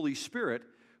you the Holy Spirit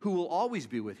who will always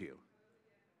be with you.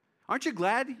 Aren't you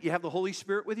glad you have the Holy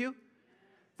Spirit with you?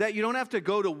 That you don't have to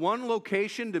go to one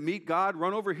location to meet God,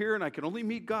 run over here, and I can only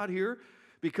meet God here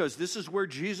because this is where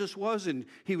Jesus was, and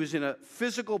He was in a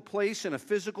physical place, in a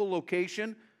physical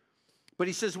location. But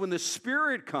He says when the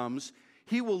Spirit comes,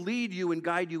 He will lead you and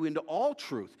guide you into all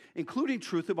truth, including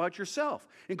truth about yourself,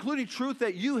 including truth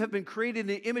that you have been created in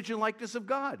the image and likeness of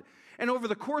God. And over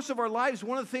the course of our lives,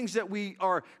 one of the things that we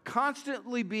are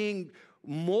constantly being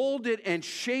molded and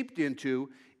shaped into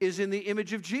is in the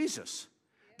image of Jesus.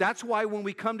 That's why when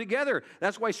we come together,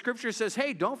 that's why Scripture says,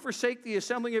 hey, don't forsake the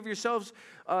assembling of yourselves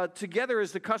together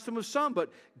as the custom of some,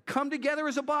 but come together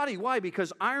as a body. Why?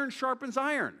 Because iron sharpens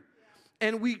iron.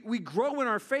 And we grow in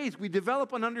our faith. We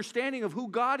develop an understanding of who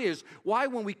God is. Why?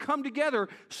 When we come together,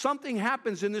 something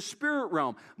happens in the spirit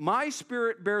realm. My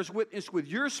spirit bears witness with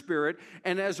your spirit,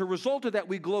 and as a result of that,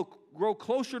 we grow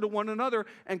closer to one another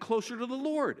and closer to the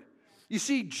Lord. You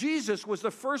see, Jesus was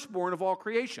the firstborn of all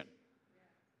creation.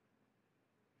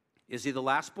 Is He the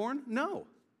lastborn? No.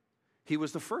 He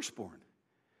was the firstborn.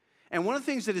 And one of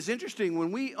the things that is interesting,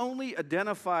 when we only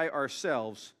identify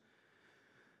ourselves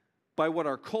by what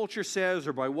our culture says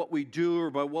or by what we do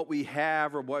or by what we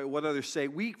have or by what others say,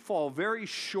 we fall very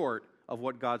short of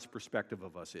what God's perspective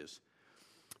of us is.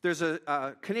 There's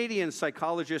a Canadian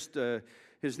psychologist,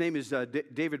 his name is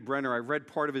David Brenner. I've read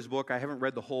part of his book. I haven't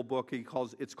read the whole book.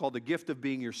 It's called The Gift of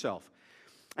Being Yourself.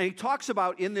 And he talks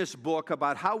about in this book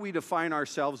about how we define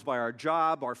ourselves by our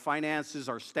job, our finances,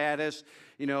 our status,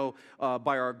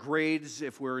 by our grades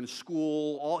if we're in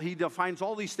school. He defines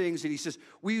all these things, and he says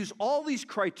we use all these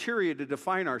criteria to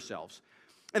define ourselves.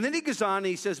 And then he goes on and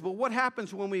he says, but what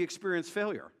happens when we experience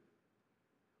failure?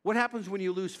 What happens when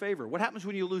you lose favor? What happens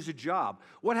when you lose a job?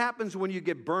 What happens when you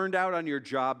get burned out on your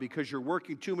job because you're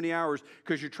working too many hours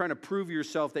because you're trying to prove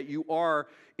yourself that you are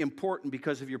important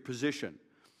because of your position?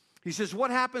 He says, what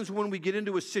happens when we get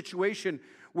into a situation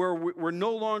where we're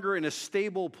no longer in a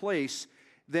stable place?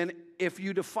 Then if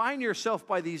you define yourself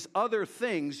by these other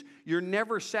things, you're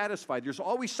never satisfied. There's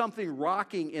always something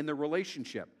rocking in the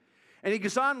relationship. And he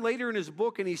goes on later in his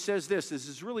book and he says this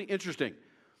is really interesting.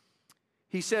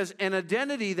 He says, an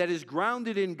identity that is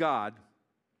grounded in God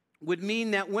would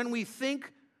mean that when we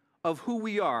think of who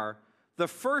we are, the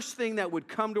first thing that would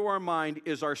come to our mind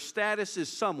is our status as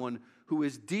someone who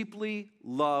is deeply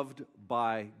loved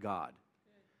by God.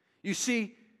 You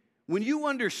see, when you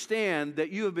understand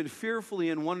that you have been fearfully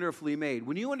and wonderfully made,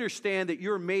 when you understand that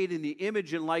you're made in the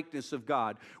image and likeness of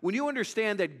God, when you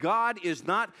understand that God is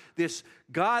not this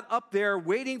God up there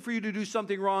waiting for you to do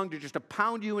something wrong to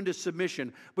pound you into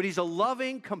submission, but He's a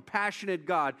loving, compassionate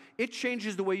God, it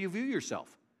changes the way you view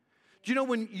yourself. Do you know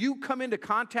when you come into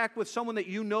contact with someone that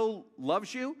you know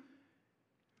loves you,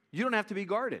 you don't have to be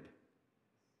guarded,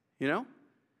 you know?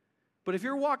 But if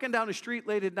you're walking down the street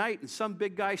late at night and some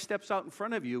big guy steps out in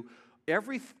front of you,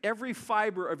 every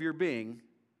fiber of your being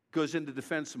goes into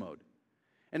defense mode.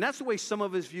 And that's the way some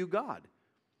of us view God.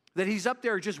 That He's up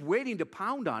there just waiting to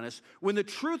pound on us, when the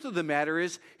truth of the matter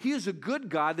is He is a good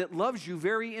God that loves you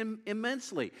very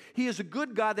immensely. He is a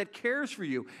good God that cares for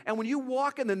you. And when you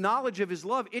walk in the knowledge of His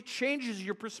love, it changes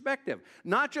your perspective,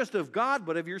 not just of God,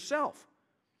 but of yourself.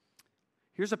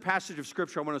 Here's a passage of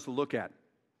Scripture I want us to look at.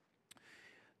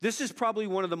 This is probably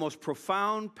one of the most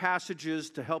profound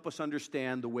passages to help us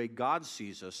understand the way God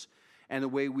sees us and the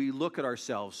way we look at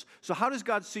ourselves. So how does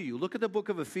God see you? Look at the book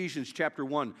of Ephesians chapter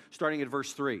 1, starting at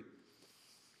verse 3.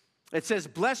 It says,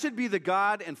 "Blessed be the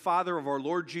God and Father of our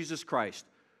Lord Jesus Christ,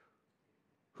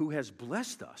 who has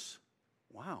blessed us."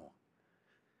 Wow.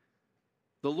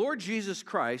 The Lord Jesus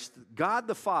Christ, God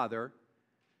the Father,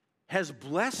 has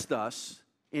blessed us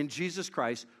in Jesus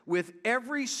Christ with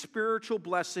every spiritual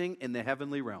blessing in the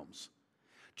heavenly realms.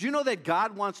 Do you know that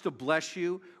God wants to bless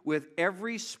you with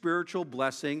every spiritual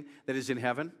blessing that is in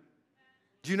heaven?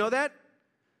 Do you know that?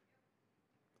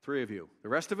 3 of you. The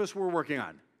rest of us we're working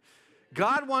on.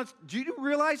 God wants, do you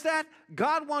realize that?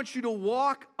 God wants you to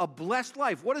walk a blessed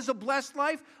life. What is a blessed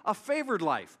life? A favored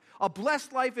life. A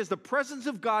blessed life is the presence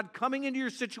of God coming into your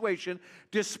situation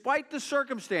despite the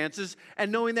circumstances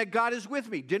and knowing that God is with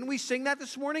me. Didn't we sing that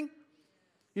this morning?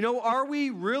 You know, are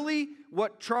we really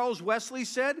what Charles Wesley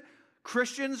said?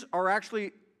 Christians are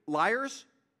actually liars?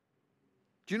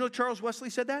 Do you know Charles Wesley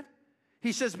said that?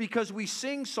 He says, because we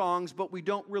sing songs, but we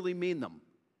don't really mean them.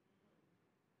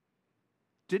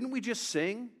 Didn't we just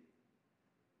sing,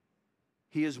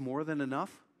 He is more than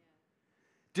enough?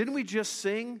 Didn't we just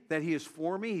sing that He is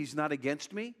for me, He's not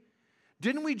against me?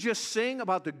 Didn't we just sing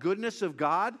about the goodness of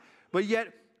God, but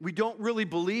yet we don't really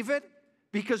believe it?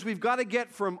 Because we've got to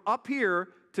get from up here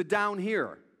to down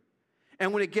here.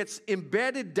 And when it gets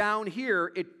embedded down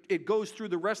here, it goes through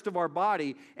the rest of our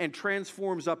body and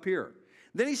transforms up here.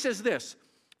 Then he says this,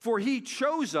 "For He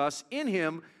chose us in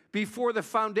Him before the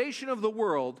foundation of the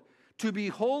world to be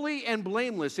holy and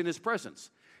blameless in His presence."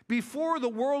 Before the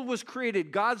world was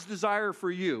created, God's desire for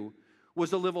you was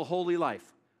to live a holy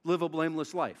life, live a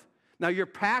blameless life. Now, your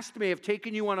past may have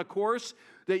taken you on a course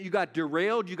that you got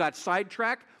derailed, you got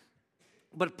sidetracked,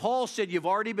 but Paul said you've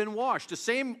already been washed. The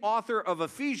same author of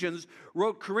Ephesians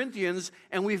wrote Corinthians,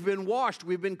 and we've been washed,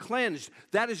 we've been cleansed.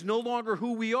 That is no longer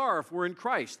who we are if we're in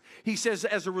Christ. He says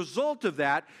as a result of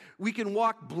that, we can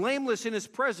walk blameless in His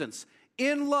presence.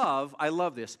 In love, I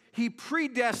love this, He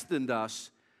predestined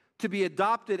us to be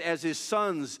adopted as His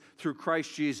sons through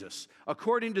Christ Jesus,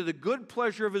 according to the good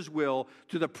pleasure of His will,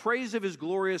 to the praise of His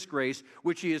glorious grace,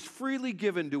 which He has freely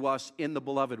given to us in the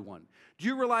Beloved One. Do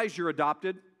you realize you're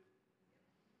adopted?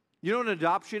 You know what an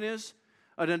adoption is?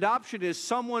 An adoption is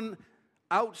someone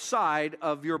outside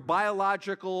of your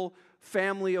biological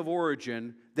family of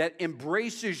origin that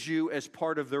embraces you as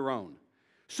part of their own.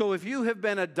 So if you have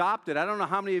been adopted, I don't know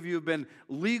how many of you have been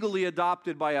legally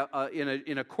adopted by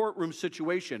in a courtroom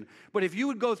situation, but if you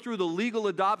would go through the legal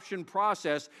adoption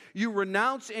process, you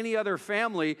renounce any other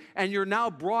family and you're now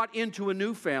brought into a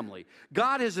new family.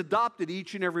 God has adopted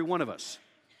each and every one of us.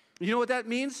 You know what that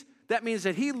means? That means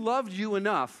that He loved you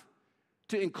enough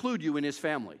to include you in His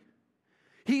family.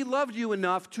 He loved you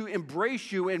enough to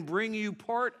embrace you and bring you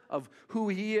part of who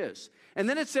He is. And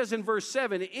then it says in verse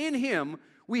 7, "In Him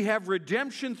we have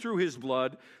redemption through His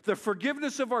blood, the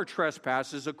forgiveness of our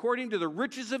trespasses, according to the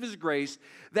riches of His grace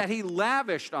that He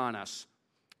lavished on us."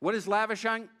 What does lavish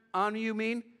on you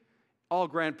mean? All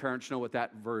grandparents know what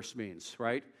that verse means,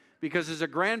 right? Because as a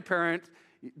grandparent,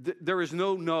 there is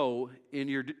no in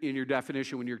your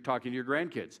definition when you're talking to your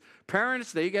grandkids.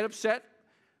 Parents, they get upset.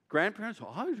 Grandparents,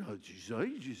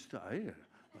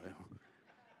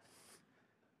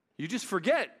 you just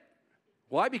forget.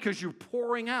 Why? Because you're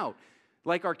pouring out.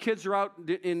 Like our kids are out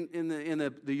in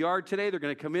the yard today. They're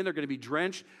going to come in. They're going to be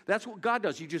drenched. That's what God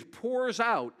does. He just pours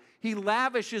out. He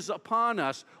lavishes upon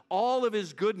us all of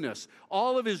His goodness,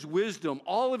 all of His wisdom,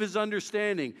 all of His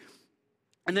understanding.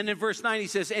 And then in verse 9 he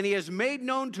says, and he has made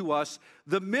known to us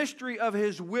the mystery of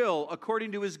his will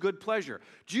according to his good pleasure.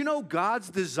 Do you know God's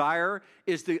desire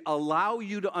is to allow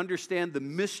you to understand the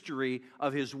mystery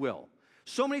of his will?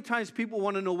 So many times people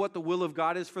want to know what the will of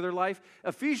God is for their life.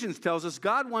 Ephesians tells us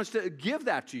God wants to give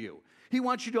that to you. He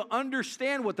wants you to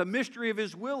understand what the mystery of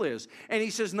his will is. And he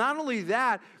says not only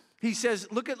that, he says,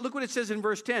 look what it says in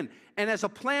verse 10. And as a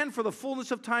plan for the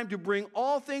fullness of time to bring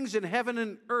all things in heaven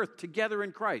and earth together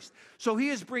in Christ. So he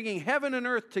is bringing heaven and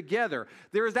earth together.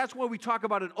 That's why we talk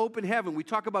about an open heaven. We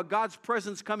talk about God's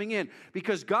presence coming in.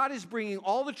 Because God is bringing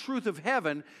all the truth of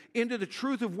heaven into the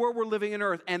truth of where we're living in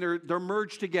earth. And they're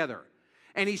merged together.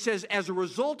 And he says, as a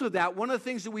result of that, one of the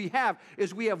things that we have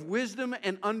is we have wisdom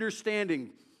and understanding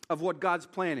of what God's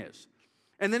plan is.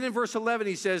 And then in verse 11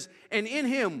 he says, and in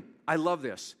him, I love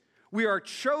this, we are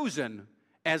chosen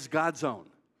as God's own.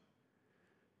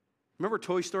 Remember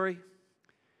Toy Story?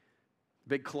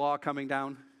 Big claw coming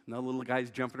down, and the little guy's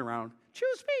jumping around.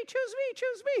 Choose me, choose me,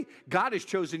 choose me. God has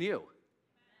chosen you.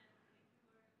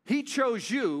 He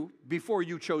chose you before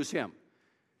you chose him.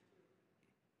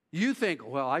 You think,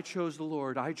 well, I chose the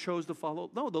Lord. I chose to follow.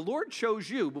 No, the Lord chose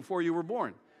you before you were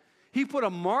born. He put a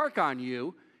mark on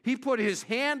you. He put his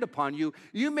hand upon you.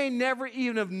 You may never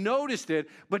even have noticed it,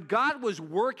 but God was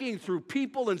working through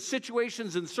people and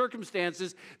situations and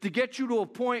circumstances to get you to a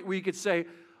point where you could say,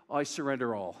 oh, I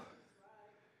surrender all.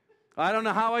 I don't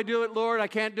know how I do it, Lord. I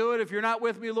can't do it. If you're not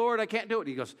with me, Lord, I can't do it. And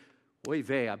he goes, oy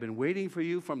vey, I've been waiting for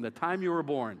you from the time you were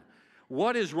born.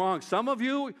 What is wrong? Some of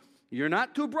you, you're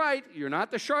not too bright. You're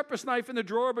not the sharpest knife in the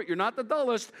drawer, but you're not the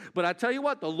dullest. But I tell you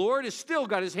what, the Lord has still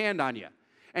got his hand on you.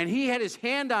 And he had his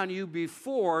hand on you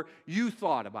before you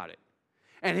thought about it.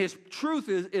 And his truth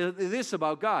is this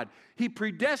about God. He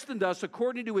predestined us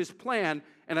according to his plan,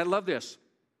 and I love this,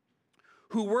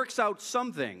 who works out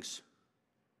some things.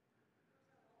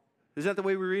 Is that the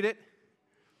way we read it?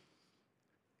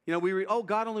 You know, we read, oh,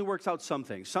 God only works out some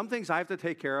things. Some things I have to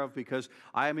take care of because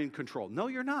I am in control. No,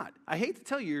 you're not. I hate to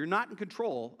tell you, you're not in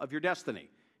control of your destiny.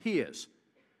 He is.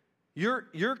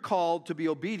 You're called to be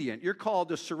obedient. You're called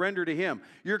to surrender to him.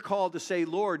 You're called to say,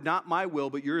 Lord, not my will,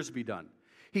 but yours be done.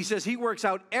 He says he works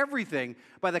out everything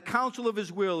by the counsel of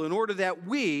his will in order that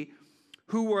we,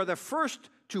 who are the first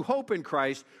to hope in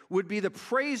Christ, would be the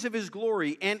praise of his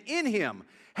glory, and in him,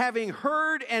 having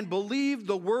heard and believed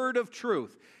the word of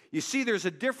truth. You see, there's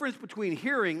a difference between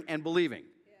hearing and believing.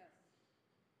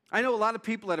 I know a lot of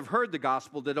people that have heard the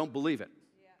gospel that don't believe it.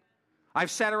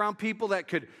 I've sat around people that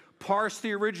could parse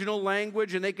the original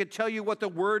language, and they could tell you what the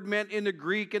word meant in the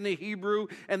Greek and the Hebrew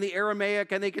and the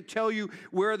Aramaic, and they could tell you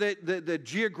where the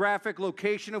geographic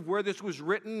location of where this was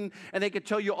written, and they could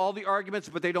tell you all the arguments,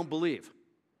 but they don't believe.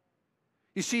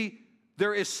 You see,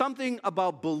 there is something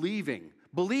about believing.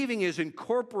 Believing is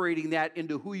incorporating that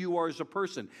into who you are as a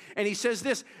person. And he says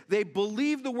this, they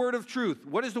believe the word of truth.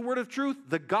 What is the word of truth?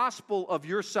 The gospel of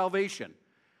your salvation.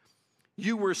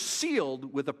 You were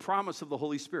sealed with the promise of the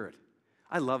Holy Spirit.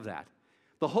 I love that.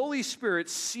 The Holy Spirit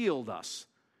sealed us.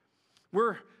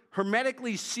 We're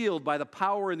hermetically sealed by the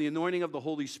power and the anointing of the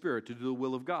Holy Spirit to do the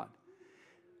will of God.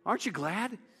 Aren't you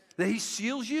glad that he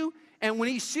seals you? And when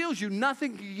he seals you,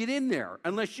 nothing can get in there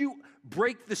unless you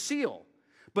break the seal.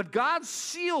 But God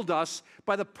sealed us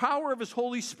by the power of his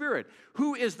Holy Spirit,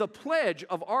 who is the pledge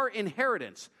of our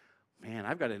inheritance. Man,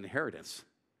 I've got an inheritance.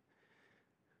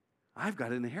 I've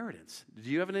got an inheritance. Do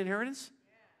you have an inheritance?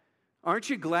 Aren't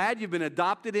you glad you've been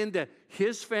adopted into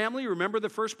his family? Remember the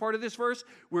first part of this verse?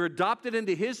 We're adopted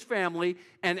into his family,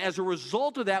 and as a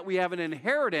result of that, we have an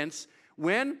inheritance.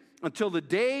 When? Until the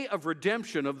day of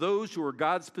redemption of those who are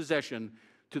God's possession,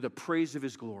 to the praise of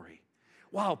his glory.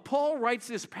 Wow, Paul writes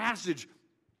this passage,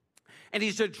 and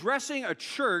he's addressing a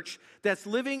church that's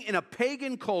living in a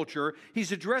pagan culture.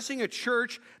 He's addressing a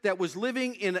church that was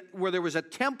living in where there was a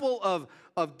temple of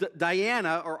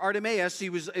Diana or Artemis. It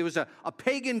was a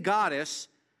pagan goddess,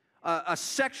 a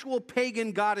sexual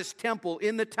pagan goddess temple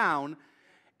in the town.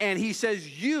 And he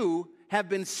says, you have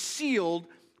been sealed,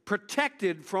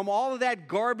 protected from all of that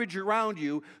garbage around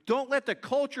you. Don't let the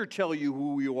culture tell you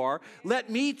who you are. Let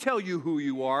me tell you who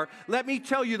you are. Let me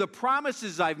tell you the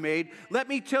promises I've made. Let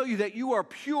me tell you that you are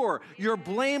pure, you're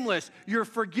blameless, you're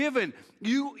forgiven.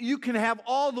 You can have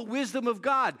all the wisdom of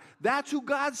God. That's who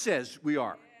God says we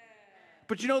are.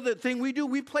 But you know the thing we do?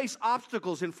 We place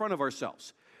obstacles in front of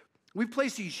ourselves. We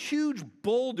place these huge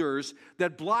boulders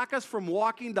that block us from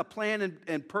walking the plan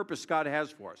and purpose God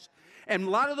has for us. And a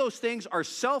lot of those things are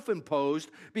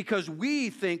self-imposed because we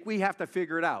think we have to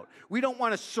figure it out. We don't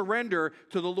want to surrender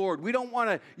to the Lord. We don't want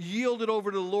to yield it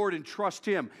over to the Lord and trust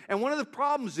him. And one of the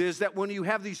problems is that when you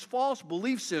have these false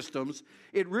belief systems,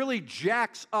 it really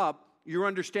jacks up your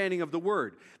understanding of the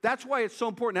Word. That's why it's so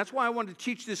important. That's why I wanted to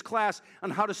teach this class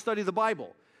on how to study the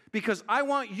Bible. Because I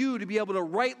want you to be able to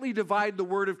rightly divide the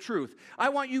word of truth. I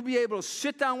want you to be able to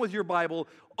sit down with your Bible,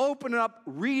 open it up,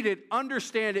 read it,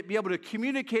 understand it, be able to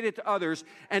communicate it to others,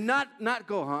 and not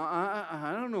go,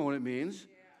 I don't know what it means.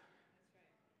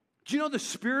 Do you know the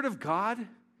Spirit of God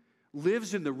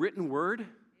lives in the written word?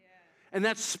 And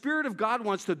that Spirit of God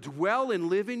wants to dwell and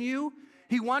live in you.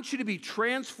 He wants you to be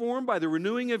transformed by the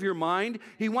renewing of your mind.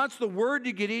 He wants the Word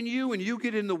to get in you and you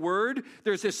get in the Word.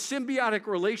 There's this symbiotic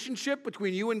relationship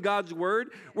between you and God's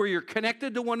Word where you're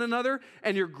connected to one another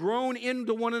and you're grown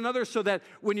into one another so that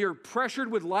when you're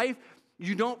pressured with life,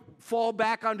 you don't fall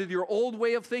back onto your old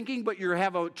way of thinking, but you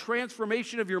have a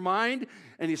transformation of your mind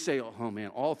and you say, oh man,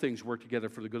 all things work together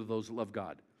for the good of those that love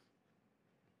God.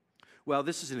 Well,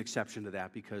 this is an exception to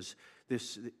that because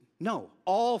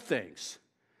all things.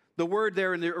 The word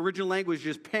there in the original language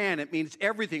is pan. It means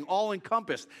everything, all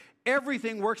encompassed.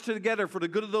 Everything works together for the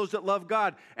good of those that love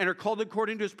God and are called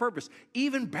according to His purpose.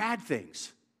 Even bad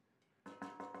things.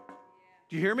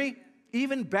 Do you hear me?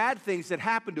 Even bad things that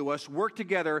happen to us work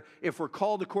together if we're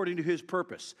called according to His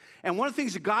purpose. And one of the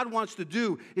things that God wants to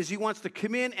do is He wants to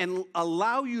come in and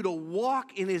allow you to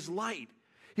walk in His light.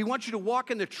 He wants you to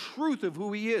walk in the truth of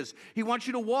who He is. He wants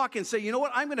you to walk and say, you know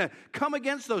what, I'm going to come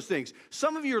against those things.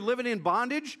 Some of you are living in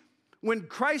bondage when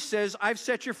Christ says, I've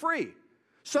set you free.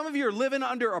 Some of you are living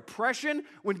under oppression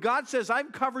when God says,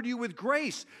 I've covered you with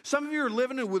grace. Some of you are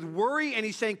living with worry and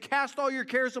He's saying, cast all your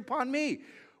cares upon me.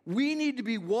 We need to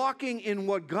be walking in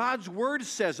what God's Word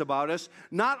says about us,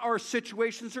 not our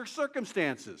situations or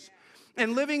circumstances.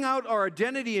 And living out our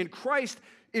identity in Christ,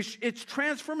 it's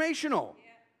transformational.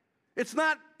 It's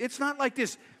not like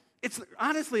this.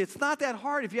 Honestly, it's not that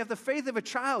hard. If you have the faith of a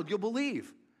child, you'll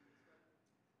believe.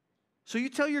 So you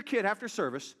tell your kid after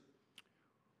service,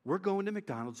 we're going to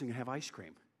McDonald's and have ice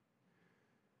cream.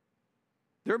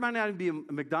 There might not even be a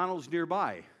McDonald's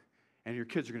nearby. And your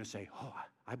kids are going to say, oh,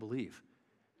 I believe.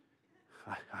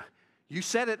 You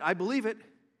said it, I believe it.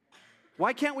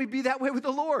 Why can't we be that way with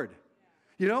the Lord?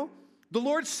 You know, the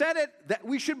Lord said it, that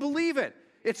we should believe it.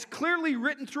 It's clearly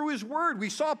written through His Word. We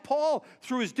saw Paul,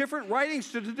 through his different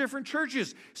writings to the different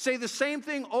churches, say the same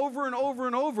thing over and over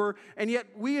and over, and yet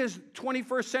we as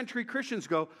 21st century Christians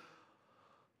go,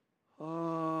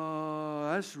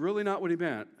 that's really not what he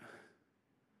meant.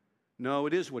 No,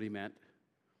 it is what he meant.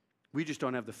 We just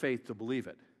don't have the faith to believe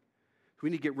it.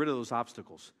 We need to get rid of those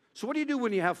obstacles. So what do you do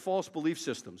when you have false belief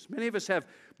systems? Many of us have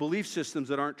belief systems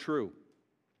that aren't true.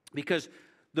 Because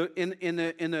in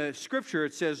the Scripture,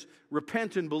 it says,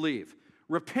 repent and believe.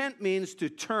 Repent means to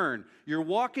turn. You're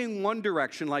walking one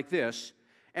direction like this,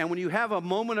 and when you have a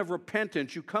moment of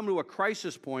repentance, you come to a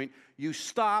crisis point, you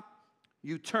stop,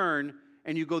 you turn,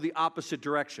 and you go the opposite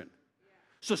direction.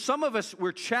 So some of us,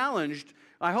 we're challenged.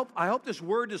 I hope this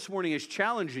word this morning is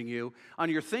challenging you on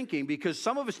your thinking, because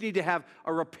some of us need to have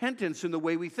a repentance in the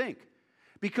way we think.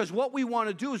 Because what we want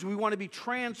to do is we want to be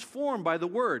transformed by the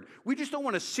Word. We just don't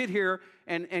want to sit here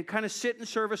and kind of sit in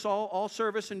service, all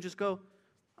service, and just go,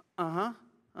 and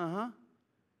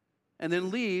then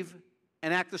leave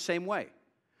and act the same way.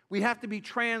 We have to be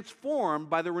transformed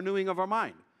by the renewing of our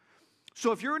mind.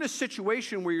 So if you're in a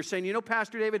situation where you're saying, you know,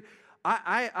 Pastor David,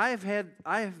 I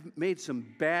have made some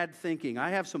bad thinking. I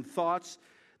have some thoughts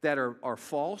that are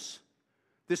false.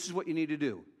 This is what you need to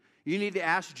do. You need to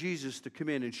ask Jesus to come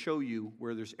in and show you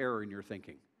where there's error in your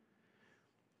thinking.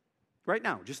 Right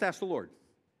now, just ask the Lord.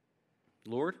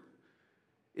 Lord,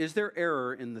 is there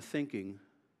error in the thinking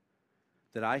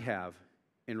that I have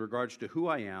in regards to who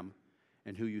I am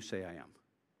and who you say I am?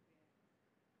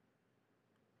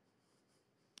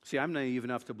 See, I'm naive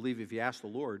enough to believe if you ask the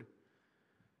Lord,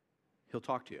 He'll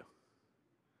talk to you.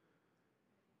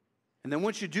 And then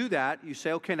once you do that, you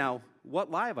say, okay, now,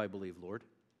 what lie have I believed, Lord?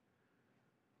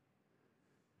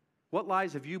 What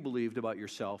lies have you believed about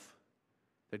yourself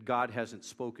that God hasn't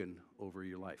spoken over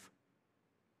your life?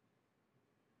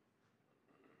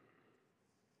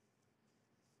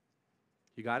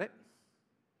 You got it?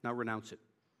 Now renounce it.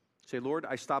 Say, Lord,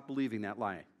 I stop believing that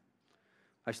lie.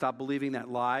 I stop believing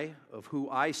that lie of who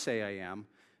I say I am,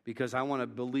 because I want to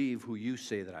believe who you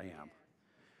say that I am.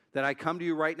 That I come to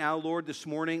you right now, Lord, this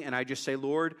morning, and I just say,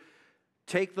 Lord,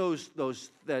 take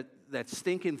that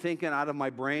stinking thinking out of my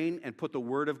brain and put the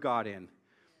Word of God in.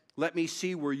 Let me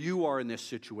see where you are in this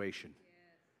situation.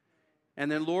 And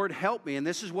then, Lord, help me. And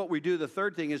this is what we do. The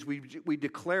third thing is we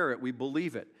declare it. We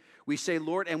believe it. We say,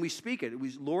 Lord, and we speak it.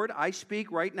 Lord, I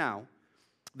speak right now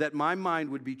that my mind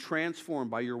would be transformed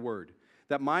by your Word.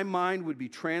 That my mind would be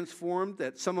transformed,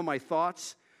 that some of my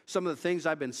thoughts, some of the things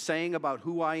I've been saying about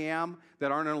who I am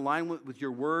that aren't in alignment with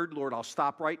your word, Lord, I'll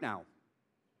stop right now.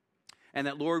 And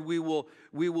that, Lord, we will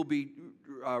be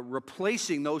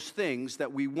replacing those things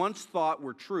that we once thought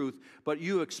were truth, but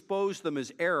you exposed them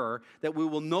as error, that we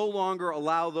will no longer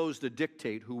allow those to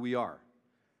dictate who we are.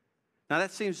 Now,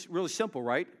 that seems really simple,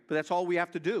 right? But that's all we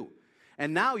have to do.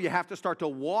 And now you have to start to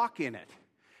walk in it.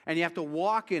 And you have to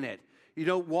walk in it. You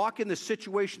know, walk in the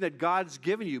situation that God's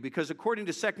given you. Because according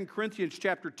to 2 Corinthians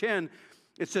chapter 10,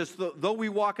 it says, though we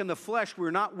walk in the flesh,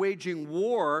 we're not waging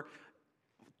war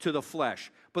to the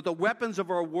flesh. But the weapons of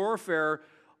our warfare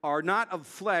are not of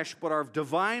flesh, but are of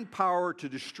divine power to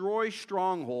destroy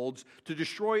strongholds, to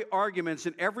destroy arguments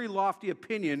and every lofty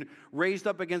opinion raised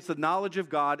up against the knowledge of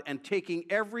God, and taking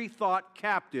every thought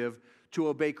captive to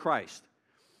obey Christ.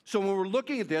 So when we're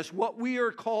looking at this, what we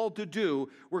are called to do,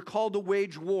 we're called to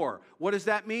wage war. What does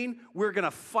that mean? We're going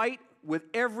to fight with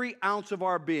every ounce of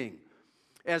our being.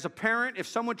 As a parent, if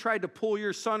someone tried to pull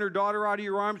your son or daughter out of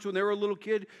your arms when they were a little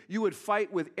kid, you would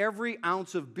fight with every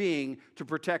ounce of being to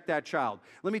protect that child.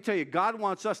 Let me tell you, God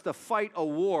wants us to fight a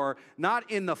war, not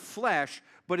in the flesh,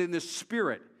 but in the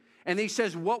spirit. And he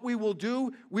says what we will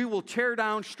do, we will tear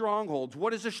down strongholds.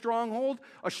 What is a stronghold?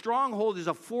 A stronghold is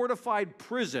a fortified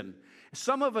prison.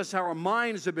 Some of us, our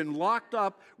minds have been locked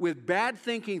up with bad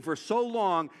thinking for so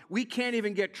long, we can't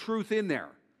even get truth in there.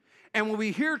 And when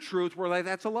we hear truth, we're like,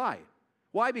 that's a lie.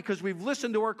 Why? Because we've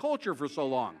listened to our culture for so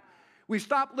long. We've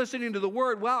stopped listening to the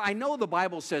Word. Well, I know the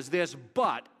Bible says this,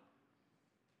 but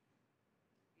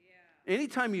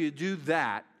anytime you do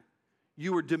that,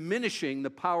 you are diminishing the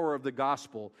power of the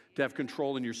gospel to have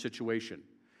control in your situation.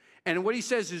 And what he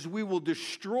says is we will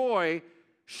destroy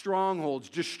strongholds,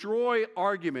 destroy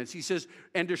arguments. He says,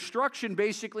 and destruction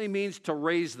basically means to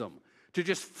raise them, to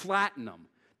just flatten them,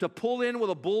 to pull in with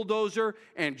a bulldozer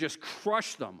and just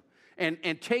crush them.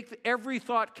 And take every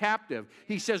thought captive.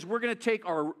 He says we're going to take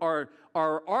our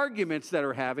arguments that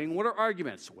are having. What are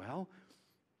arguments? Well,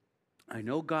 I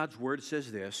know God's word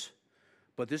says this,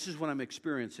 but this is what I'm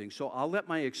experiencing. So I'll let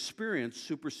my experience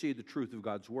supersede the truth of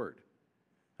God's word.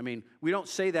 I mean, we don't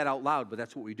say that out loud, but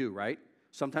that's what we do, right?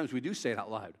 Sometimes we do say it out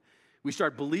loud. We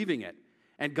start believing it.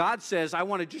 And God says, I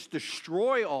want to just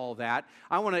destroy all that.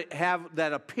 I want to have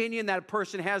that opinion that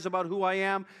person has about who I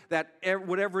am, that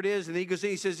whatever it is. And he goes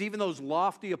in, he says, even those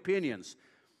lofty opinions.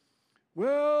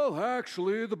 Well,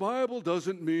 actually, the Bible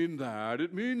doesn't mean that.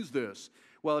 It means this.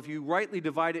 Well, if you rightly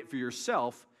divide it for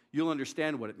yourself, you'll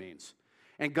understand what it means.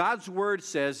 And God's word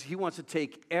says he wants to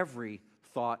take every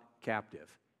thought captive.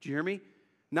 Do you hear me?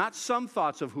 Not some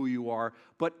thoughts of who you are,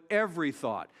 but every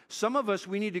thought. Some of us,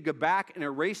 we need to go back and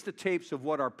erase the tapes of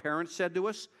what our parents said to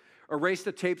us, erase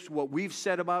the tapes of what we've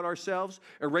said about ourselves,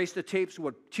 erase the tapes of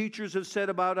what teachers have said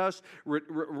about us,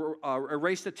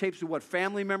 erase the tapes of what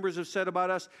family members have said about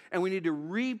us, and we need to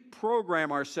reprogram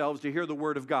ourselves to hear the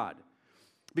word of God.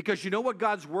 Because you know what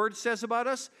God's word says about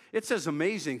us? It says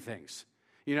amazing things.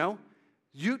 You know?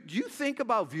 Do you think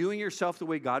about viewing yourself the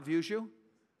way God views you?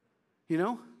 You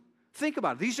know? Think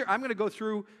about it. I'm going to go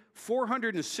through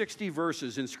 460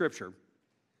 verses in Scripture.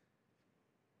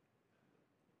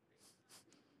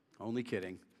 Only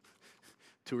kidding.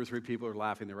 2 or 3 people are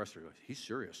laughing. The rest are going, he's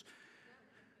serious.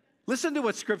 Listen to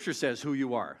what Scripture says, who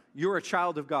you are. You're a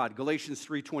child of God, Galatians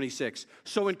 3:26.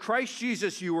 So in Christ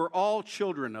Jesus, you are all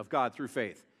children of God through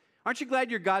faith. Aren't you glad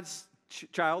you're God's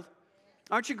child?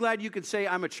 Aren't you glad you can say,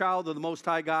 I'm a child of the Most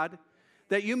High God?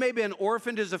 That you may be an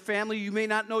orphaned as a family. You may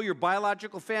not know your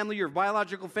biological family. Your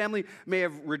biological family may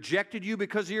have rejected you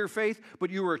because of your faith, but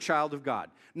you are a child of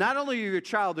God. Not only are you a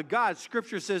child of God,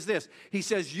 Scripture says this. He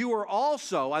says you are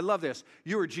also, I love this,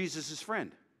 you are Jesus'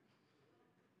 friend.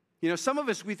 You know, some of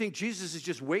us, we think Jesus is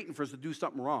just waiting for us to do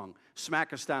something wrong,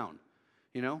 smack us down,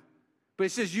 you know. But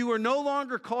it says, you are no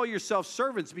longer call yourself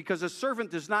servants because a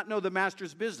servant does not know the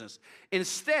master's business.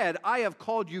 Instead, I have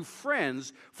called you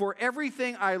friends, for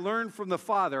everything I learned from the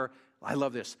Father, I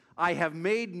love this, I have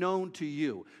made known to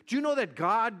you. Do you know that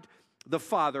God the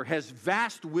Father has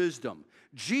vast wisdom?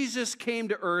 Jesus came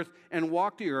to earth and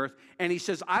walked the earth, and he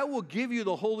says, I will give you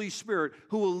the Holy Spirit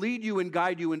who will lead you and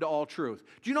guide you into all truth.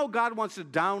 Do you know God wants to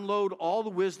download all the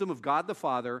wisdom of God the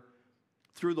Father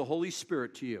through the Holy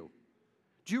Spirit to you?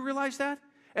 Do you realize that?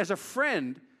 As a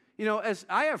friend, you know, as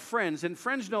I have friends, and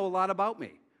friends know a lot about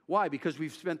me. Why? Because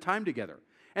we've spent time together.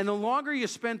 And the longer you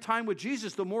spend time with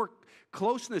Jesus, the more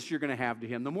closeness you're going to have to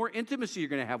him, the more intimacy you're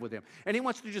going to have with him. And he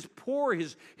wants to just pour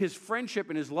his friendship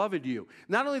and his love into you.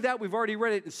 Not only that, we've already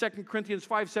read it in 2 Corinthians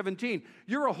 5:17.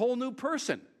 You're a whole new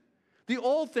person. The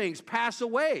old things pass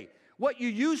away. What you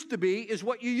used to be is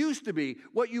what you used to be.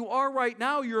 What you are right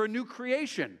now, you're a new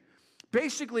creation.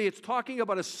 Basically, it's talking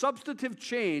about a substantive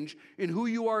change in who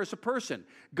you are as a person.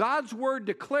 God's word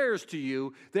declares to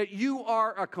you that you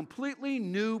are a completely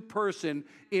new person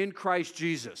in Christ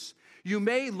Jesus. You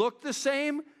may look the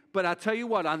same, but I'll tell you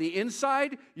what, on the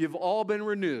inside, you've all been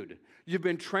renewed. You've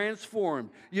been transformed.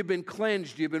 You've been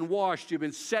cleansed. You've been washed. You've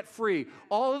been set free.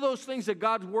 All of those things that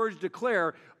God's words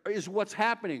declare is what's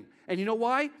happening. And you know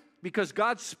why? Because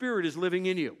God's Spirit is living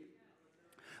in you.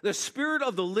 The Spirit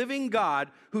of the living God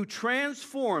who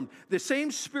transformed, the same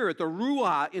Spirit, the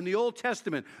Ruah in the Old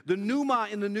Testament, the Pneuma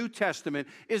in the New Testament,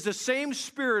 is the same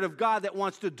Spirit of God that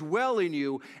wants to dwell in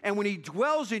you. And when He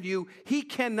dwells in you, He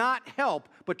cannot help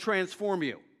but transform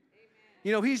you.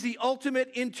 You know, He's the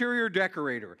ultimate interior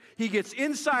decorator. He gets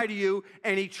inside of you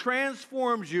and He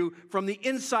transforms you from the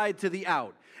inside to the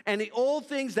out. And the old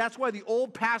things, that's why the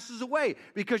old passes away,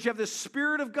 because you have the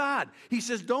Spirit of God. He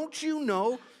says, don't you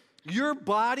know your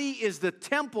body is the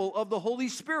temple of the Holy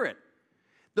Spirit?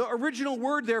 The original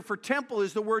word there for temple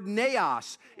is the word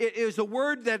naos. It is a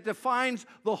word that defines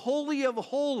the Holy of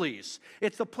Holies.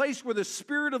 It's the place where the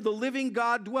Spirit of the living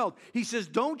God dwelt. He says,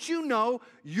 don't you know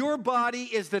your body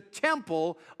is the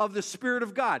temple of the Spirit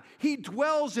of God? He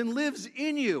dwells and lives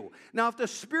in you. Now, if the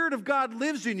Spirit of God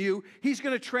lives in you, He's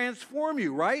going to transform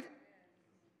you, right?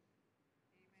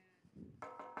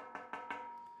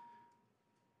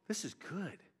 This is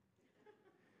good.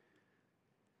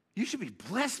 You should be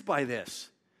blessed by this.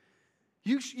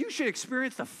 You should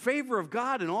experience the favor of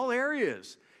God in all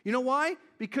areas. You know why?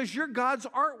 Because you're God's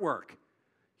artwork.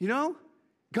 You know,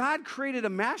 God created a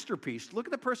masterpiece. Look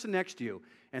at the person next to you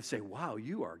and say, wow,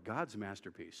 you are God's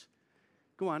masterpiece.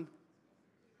 Go on.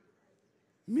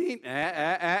 Say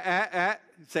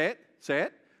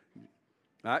it.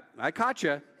 I caught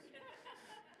you.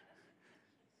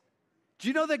 Do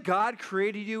you know that God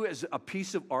created you as a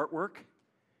piece of artwork?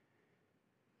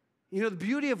 You know, the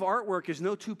beauty of artwork is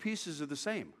no two pieces are the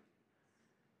same.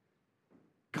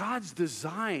 God's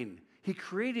design, He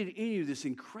created in you this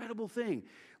incredible thing.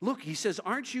 Look, He says,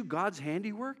 aren't you God's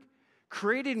handiwork?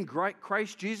 Created in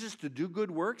Christ Jesus to do good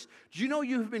works? Do you know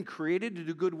you have been created to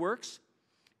do good works?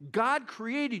 God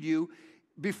created you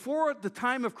before the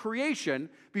time of creation,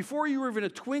 before you were even a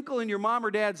twinkle in your mom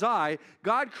or dad's eye.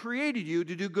 God created you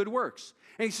to do good works.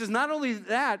 And He says, not only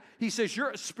that, He says,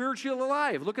 you're spiritually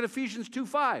alive. Look at Ephesians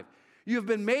 2:5. You have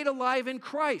been made alive in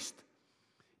Christ.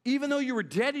 Even though you were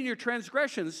dead in your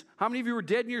transgressions, how many of you were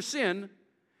dead in your sin?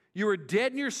 You were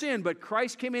dead in your sin, but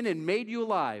Christ came in and made you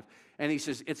alive. And He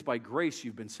says, it's by grace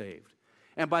you've been saved.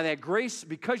 And by that grace,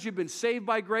 because you've been saved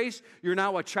by grace, you're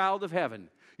now a child of heaven.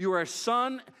 You are a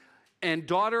son and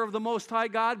daughter of the Most High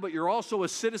God, but you're also a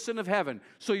citizen of heaven.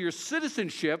 So your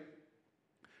citizenship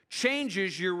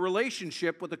changes your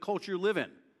relationship with the culture you live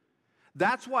in.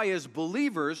 That's why as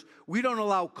believers, we don't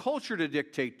allow culture to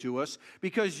dictate to us,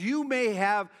 because you may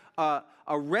have a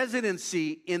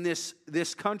residency in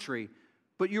this country,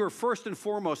 but you are first and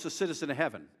foremost a citizen of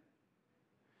heaven.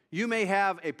 You may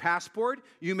have a passport,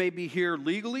 you may be here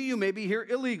legally, you may be here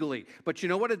illegally, but you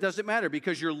know what? It doesn't matter,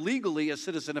 because you're legally a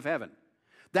citizen of heaven.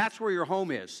 That's where your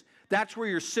home is. That's where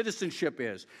your citizenship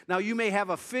is. Now, you may have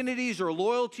affinities or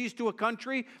loyalties to a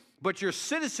country, but your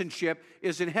citizenship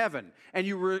is in heaven. And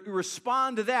you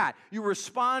respond to that. You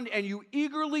respond and you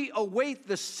eagerly await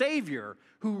the Savior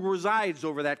who resides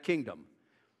over that kingdom.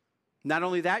 Not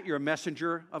only that, you're a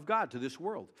messenger of God to this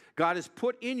world. God has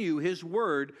put in you His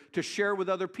word to share with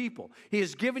other people. He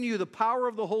has given you the power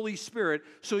of the Holy Spirit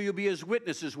so you'll be His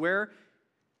witnesses. Where?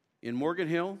 In Morgan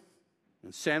Hill,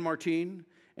 in San Martin,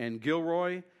 and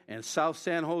Gilroy, and South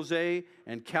San Jose,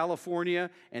 and California,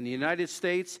 and the United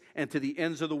States, and to the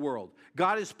ends of the world.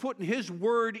 God is putting His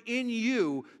word in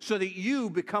you so that you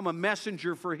become a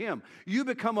messenger for Him. You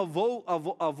become a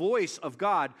voice of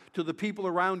God to the people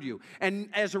around you. And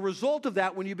as a result of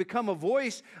that, when you become a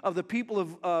voice of the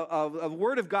people of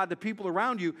word of God to people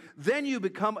around you, then you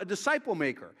become a disciple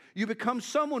maker. You become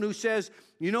someone who says,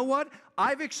 you know what?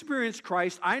 I've experienced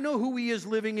Christ. I know who He is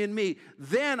living in me.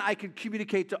 Then I can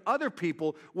communicate to other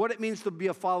people what it means to be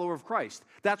a follower of Christ.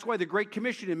 That's why the Great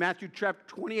Commission in Matthew chapter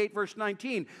 28, verse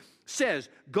 19 says,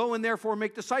 go and therefore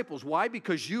make disciples. Why?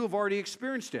 Because you have already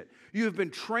experienced it. You have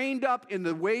been trained up in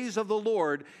the ways of the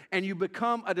Lord, and you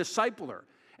become a discipler.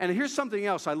 And here's something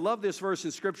else. I love this verse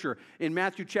in Scripture in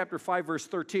Matthew chapter 5, verse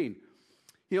 13.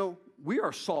 You know, we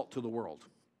are salt to the world.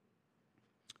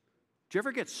 Do you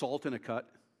ever get salt in a cut?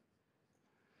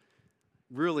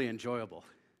 Really enjoyable.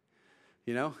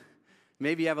 You know?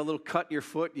 Maybe you have a little cut in your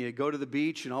foot, and you go to the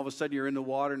beach, and all of a sudden you're in the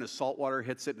water, and the salt water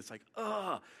hits it, and it's like,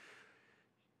 ugh.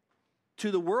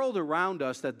 To the world around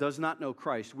us that does not know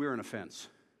Christ, we're an offense.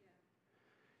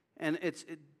 And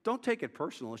don't take it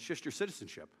personal. It's just your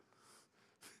citizenship.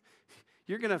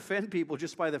 You're going to offend people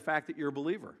just by the fact that you're a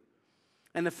believer.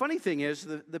 And the funny thing is,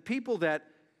 the people that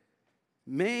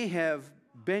may have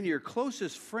been your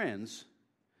closest friends,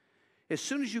 as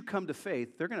soon as you come to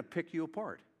faith, they're going to pick you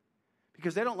apart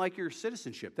because they don't like your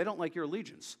citizenship. They don't like your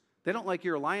allegiance. They don't like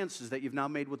your alliances that you've now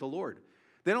made with the Lord.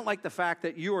 They don't like the fact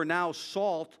that you are now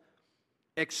salt,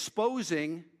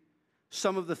 exposing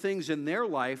some of the things in their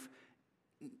life,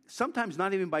 sometimes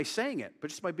not even by saying it, but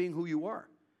just by being who you are.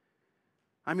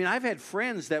 I mean, I've had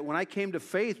friends that when I came to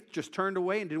faith just turned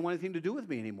away and didn't want anything to do with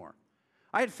me anymore.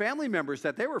 I had family members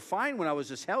that they were fine when I was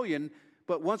this hellion,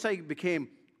 but once I became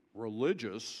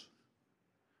religious,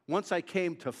 once I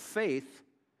came to faith,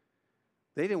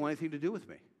 they didn't want anything to do with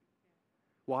me.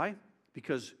 Why?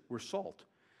 Because we're salt.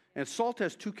 And salt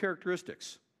has two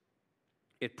characteristics.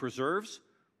 It preserves,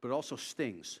 but it also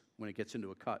stings when it gets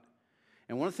into a cut.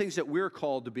 And one of the things that we're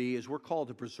called to be is we're called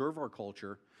to preserve our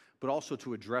culture, but also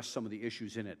to address some of the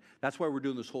issues in it. That's why we're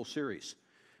doing this whole series.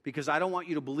 Because I don't want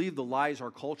you to believe the lies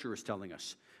our culture is telling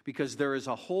us. Because there is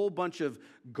a whole bunch of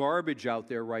garbage out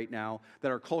there right now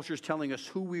that our culture is telling us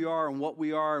who we are and what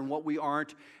we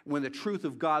aren't, when the truth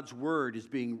of God's word is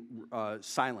being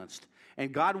silenced.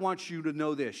 And God wants you to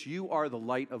know this. You are the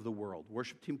light of the world.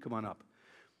 Worship team, come on up.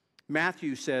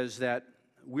 Matthew says that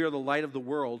we are the light of the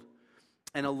world,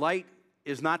 and a light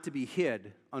is not to be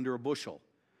hid under a bushel,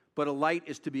 but a light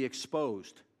is to be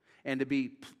exposed and to be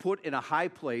put in a high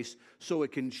place so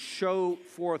it can show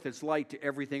forth its light to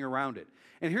everything around it.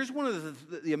 And here's one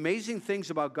of the amazing things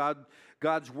about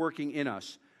God's working in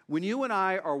us. When you and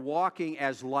I are walking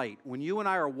as light, when you and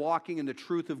I are walking in the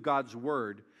truth of God's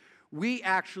word, we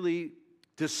actually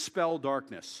dispel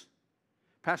darkness.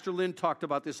 Pastor Lynn talked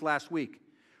about this last week.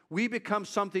 We become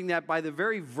something that by the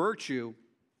very virtue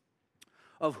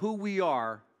of who we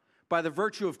are, by the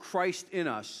virtue of Christ in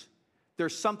us,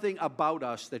 there's something about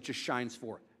us that just shines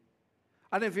forth.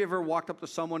 I don't know if you ever walked up to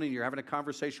someone and you're having a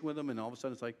conversation with them and all of a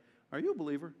sudden it's like, are you a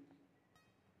believer?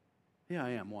 Yeah,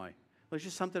 I am. Why? Well, there's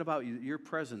just something about you. Your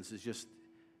presence is just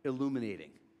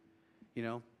illuminating. You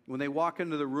know, when they walk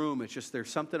into the room, it's just there's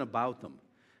something about them.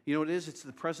 You know what it is? It's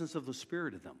the presence of the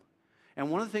Spirit in them. And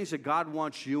one of the things that God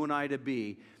wants you and I to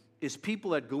be is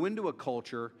people that go into a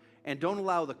culture and don't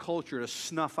allow the culture to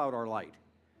snuff out our light.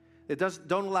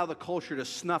 Don't allow the culture to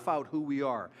snuff out who we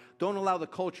are. Don't allow the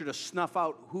culture to snuff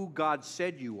out who God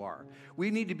said you are.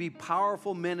 We need to be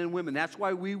powerful men and women. That's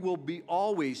why we will be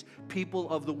always people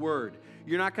of the Word.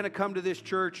 You're not going to come to this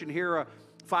church and hear a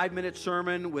 5-minute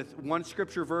sermon with one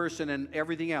scripture verse and then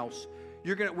everything else.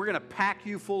 We're going to pack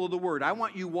you full of the Word. I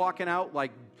want you walking out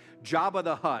like Jabba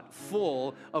the Hutt,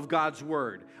 full of God's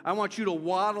Word. I want you to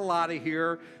waddle out of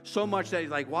here so much that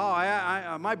you're like,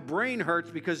 wow, my brain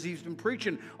hurts because he's been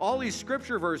preaching all these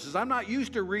scripture verses. I'm not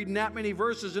used to reading that many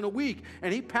verses in a week,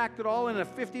 and he packed it all in a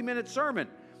 50-minute sermon.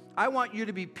 I want you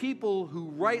to be people who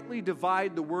rightly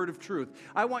divide the word of truth.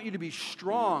 I want you to be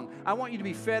strong. I want you to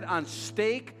be fed on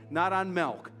steak, not on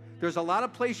milk. There's a lot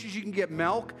of places you can get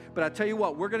milk, but I tell you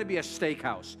what, we're going to be a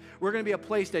steakhouse. We're going to be a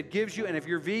place that gives you, and if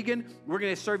you're vegan, we're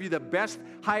going to serve you the best,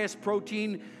 highest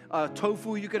protein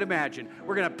tofu you could imagine.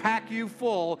 We're going to pack you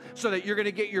full so that you're going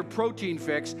to get your protein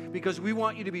fix because we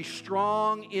want you to be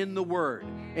strong in the Word.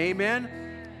 Amen?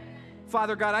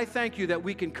 Father God, I thank you that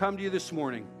we can come to you this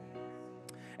morning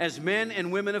as men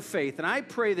and women of faith. And I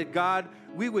pray that, God,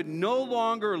 we would no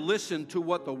longer listen to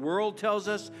what the world tells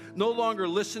us, no longer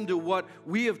listen to what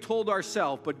we have told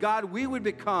ourselves, but, God, we would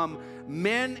become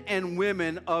men and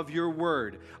women of your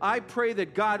word. I pray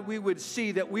that, God, we would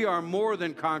see that we are more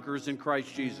than conquerors in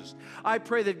Christ Jesus. I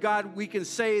pray that, God, we can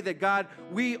say that, God,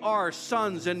 we are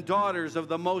sons and daughters of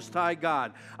the Most High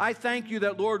God. I thank you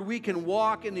that, Lord, we can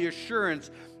walk in the assurance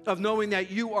of knowing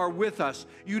that you are with us.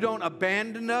 You don't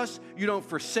abandon us, you don't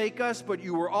forsake us, but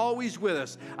you are always with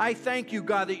us. I thank you,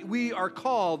 God, that we are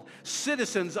called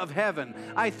citizens of heaven.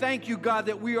 I thank you, God,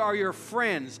 that we are your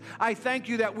friends. I thank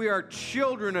you that we are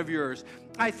children of yours.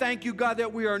 I thank you, God,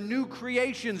 that we are new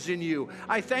creations in you.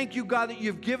 I thank you, God, that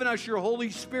you've given us your Holy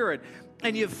Spirit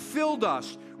and you've filled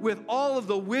us with all of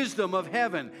the wisdom of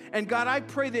heaven. And God, I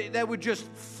pray that that would just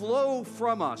flow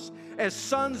from us as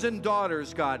sons and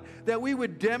daughters, God, that we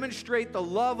would demonstrate the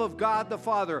love of God the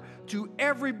Father to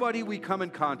everybody we come in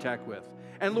contact with.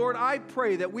 And Lord, I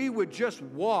pray that we would just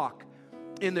walk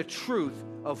in the truth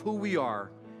of who we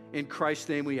are. In Christ's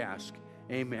name we ask.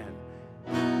 Amen.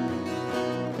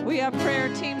 We have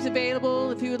prayer teams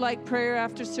available if you would like prayer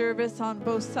after service on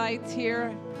both sides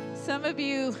here. Some of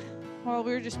you, while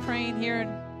we were just praying here,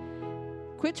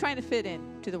 and quit trying to fit in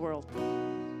to the world.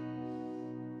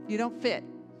 You don't fit.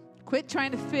 Quit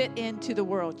trying to fit into the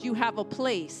world. You have a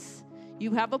place.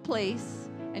 You have a place,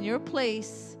 and your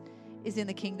place is in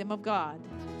the kingdom of God.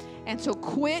 And so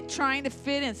quit trying to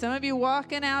fit in. Some of you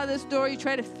walking out of this door, you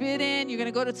try to fit in. You're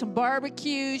going to go to some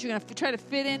barbecues. You're going to try to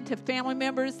fit into family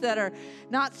members that are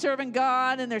not serving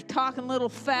God, and they're talking a little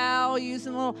foul,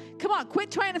 using a little. Come on, quit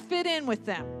trying to fit in with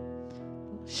them.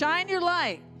 Shine your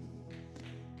light.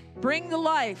 Bring the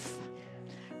life.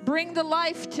 Bring the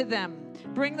life to them.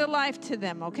 Bring the life to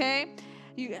them, okay?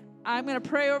 I'm going to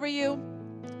pray over you.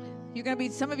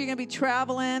 Some of you are going to be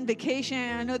traveling, vacation.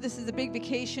 I know this is a big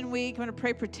vacation week. I'm going to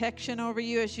pray protection over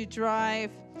you as you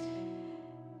drive.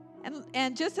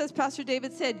 And just as Pastor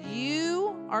David said,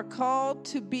 you are called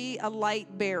to be a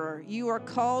light bearer. You are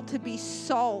called to be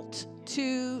salt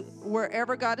to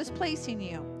wherever God is placing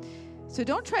you. So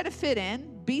don't try to fit in.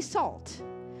 Be salt.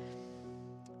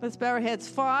 Let's bow our heads.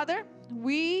 Father,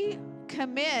 we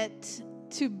commit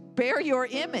to bear your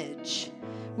image.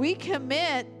 We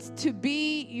commit to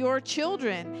be your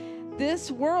children. This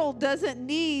world doesn't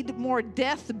need more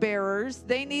death bearers.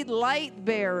 They need light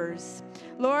bearers.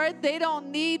 Lord, they don't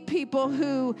need people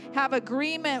who have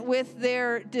agreement with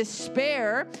their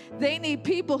despair. They need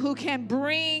people who can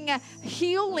bring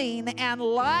healing and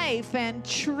life and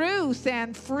truth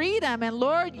and freedom. And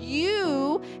Lord,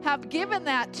 you have given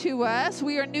that to us.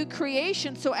 We are new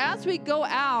creation. So as we go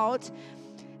out,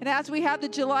 and as we have the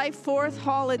July 4th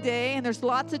holiday, and there's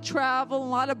lots of travel, a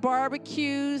lot of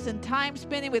barbecues, and time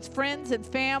spending with friends and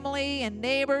family and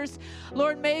neighbors,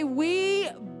 Lord, may we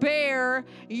bear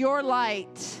your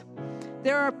light.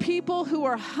 There are people who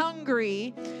are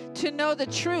hungry to know the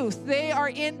truth. They are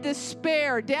in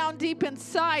despair. Down deep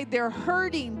inside, they're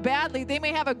hurting badly. They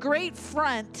may have a great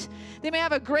front.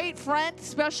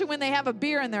 Especially when they have a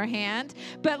beer in their hand.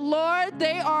 But Lord,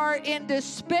 they are in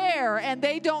despair and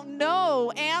they don't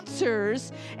know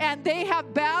answers and they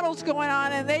have battles going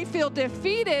on and they feel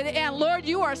defeated. And Lord,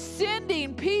 you are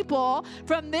sending people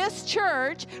from this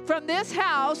church, from this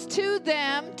house to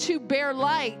them to bear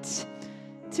light,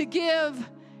 to give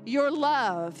your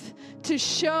love, to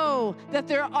show that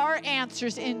there are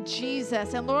answers in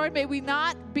Jesus. And Lord, may we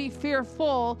not be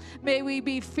fearful. May we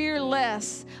be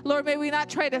fearless. Lord, may we not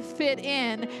try to fit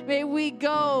in. May we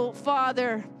go,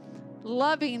 Father,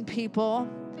 loving people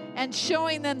and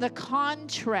showing them the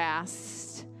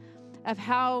contrast of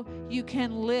how you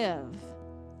can live.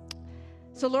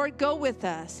 So Lord, go with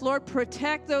us. Lord,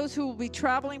 protect those who will be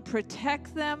traveling.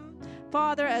 Protect them,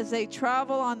 Father, as they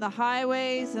travel on the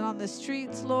highways and on the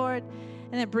streets, Lord,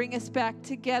 and then bring us back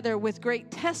together with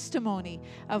great testimony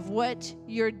of what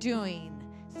you're doing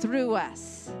through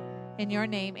us. In your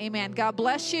name, amen. God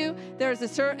bless you. There's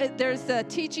a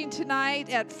teaching tonight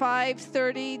at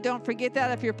 5:30. Don't forget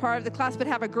that if you're part of the class, but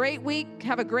have a great week.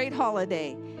 Have a great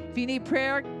holiday. If you need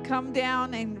prayer, come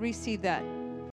down and receive that.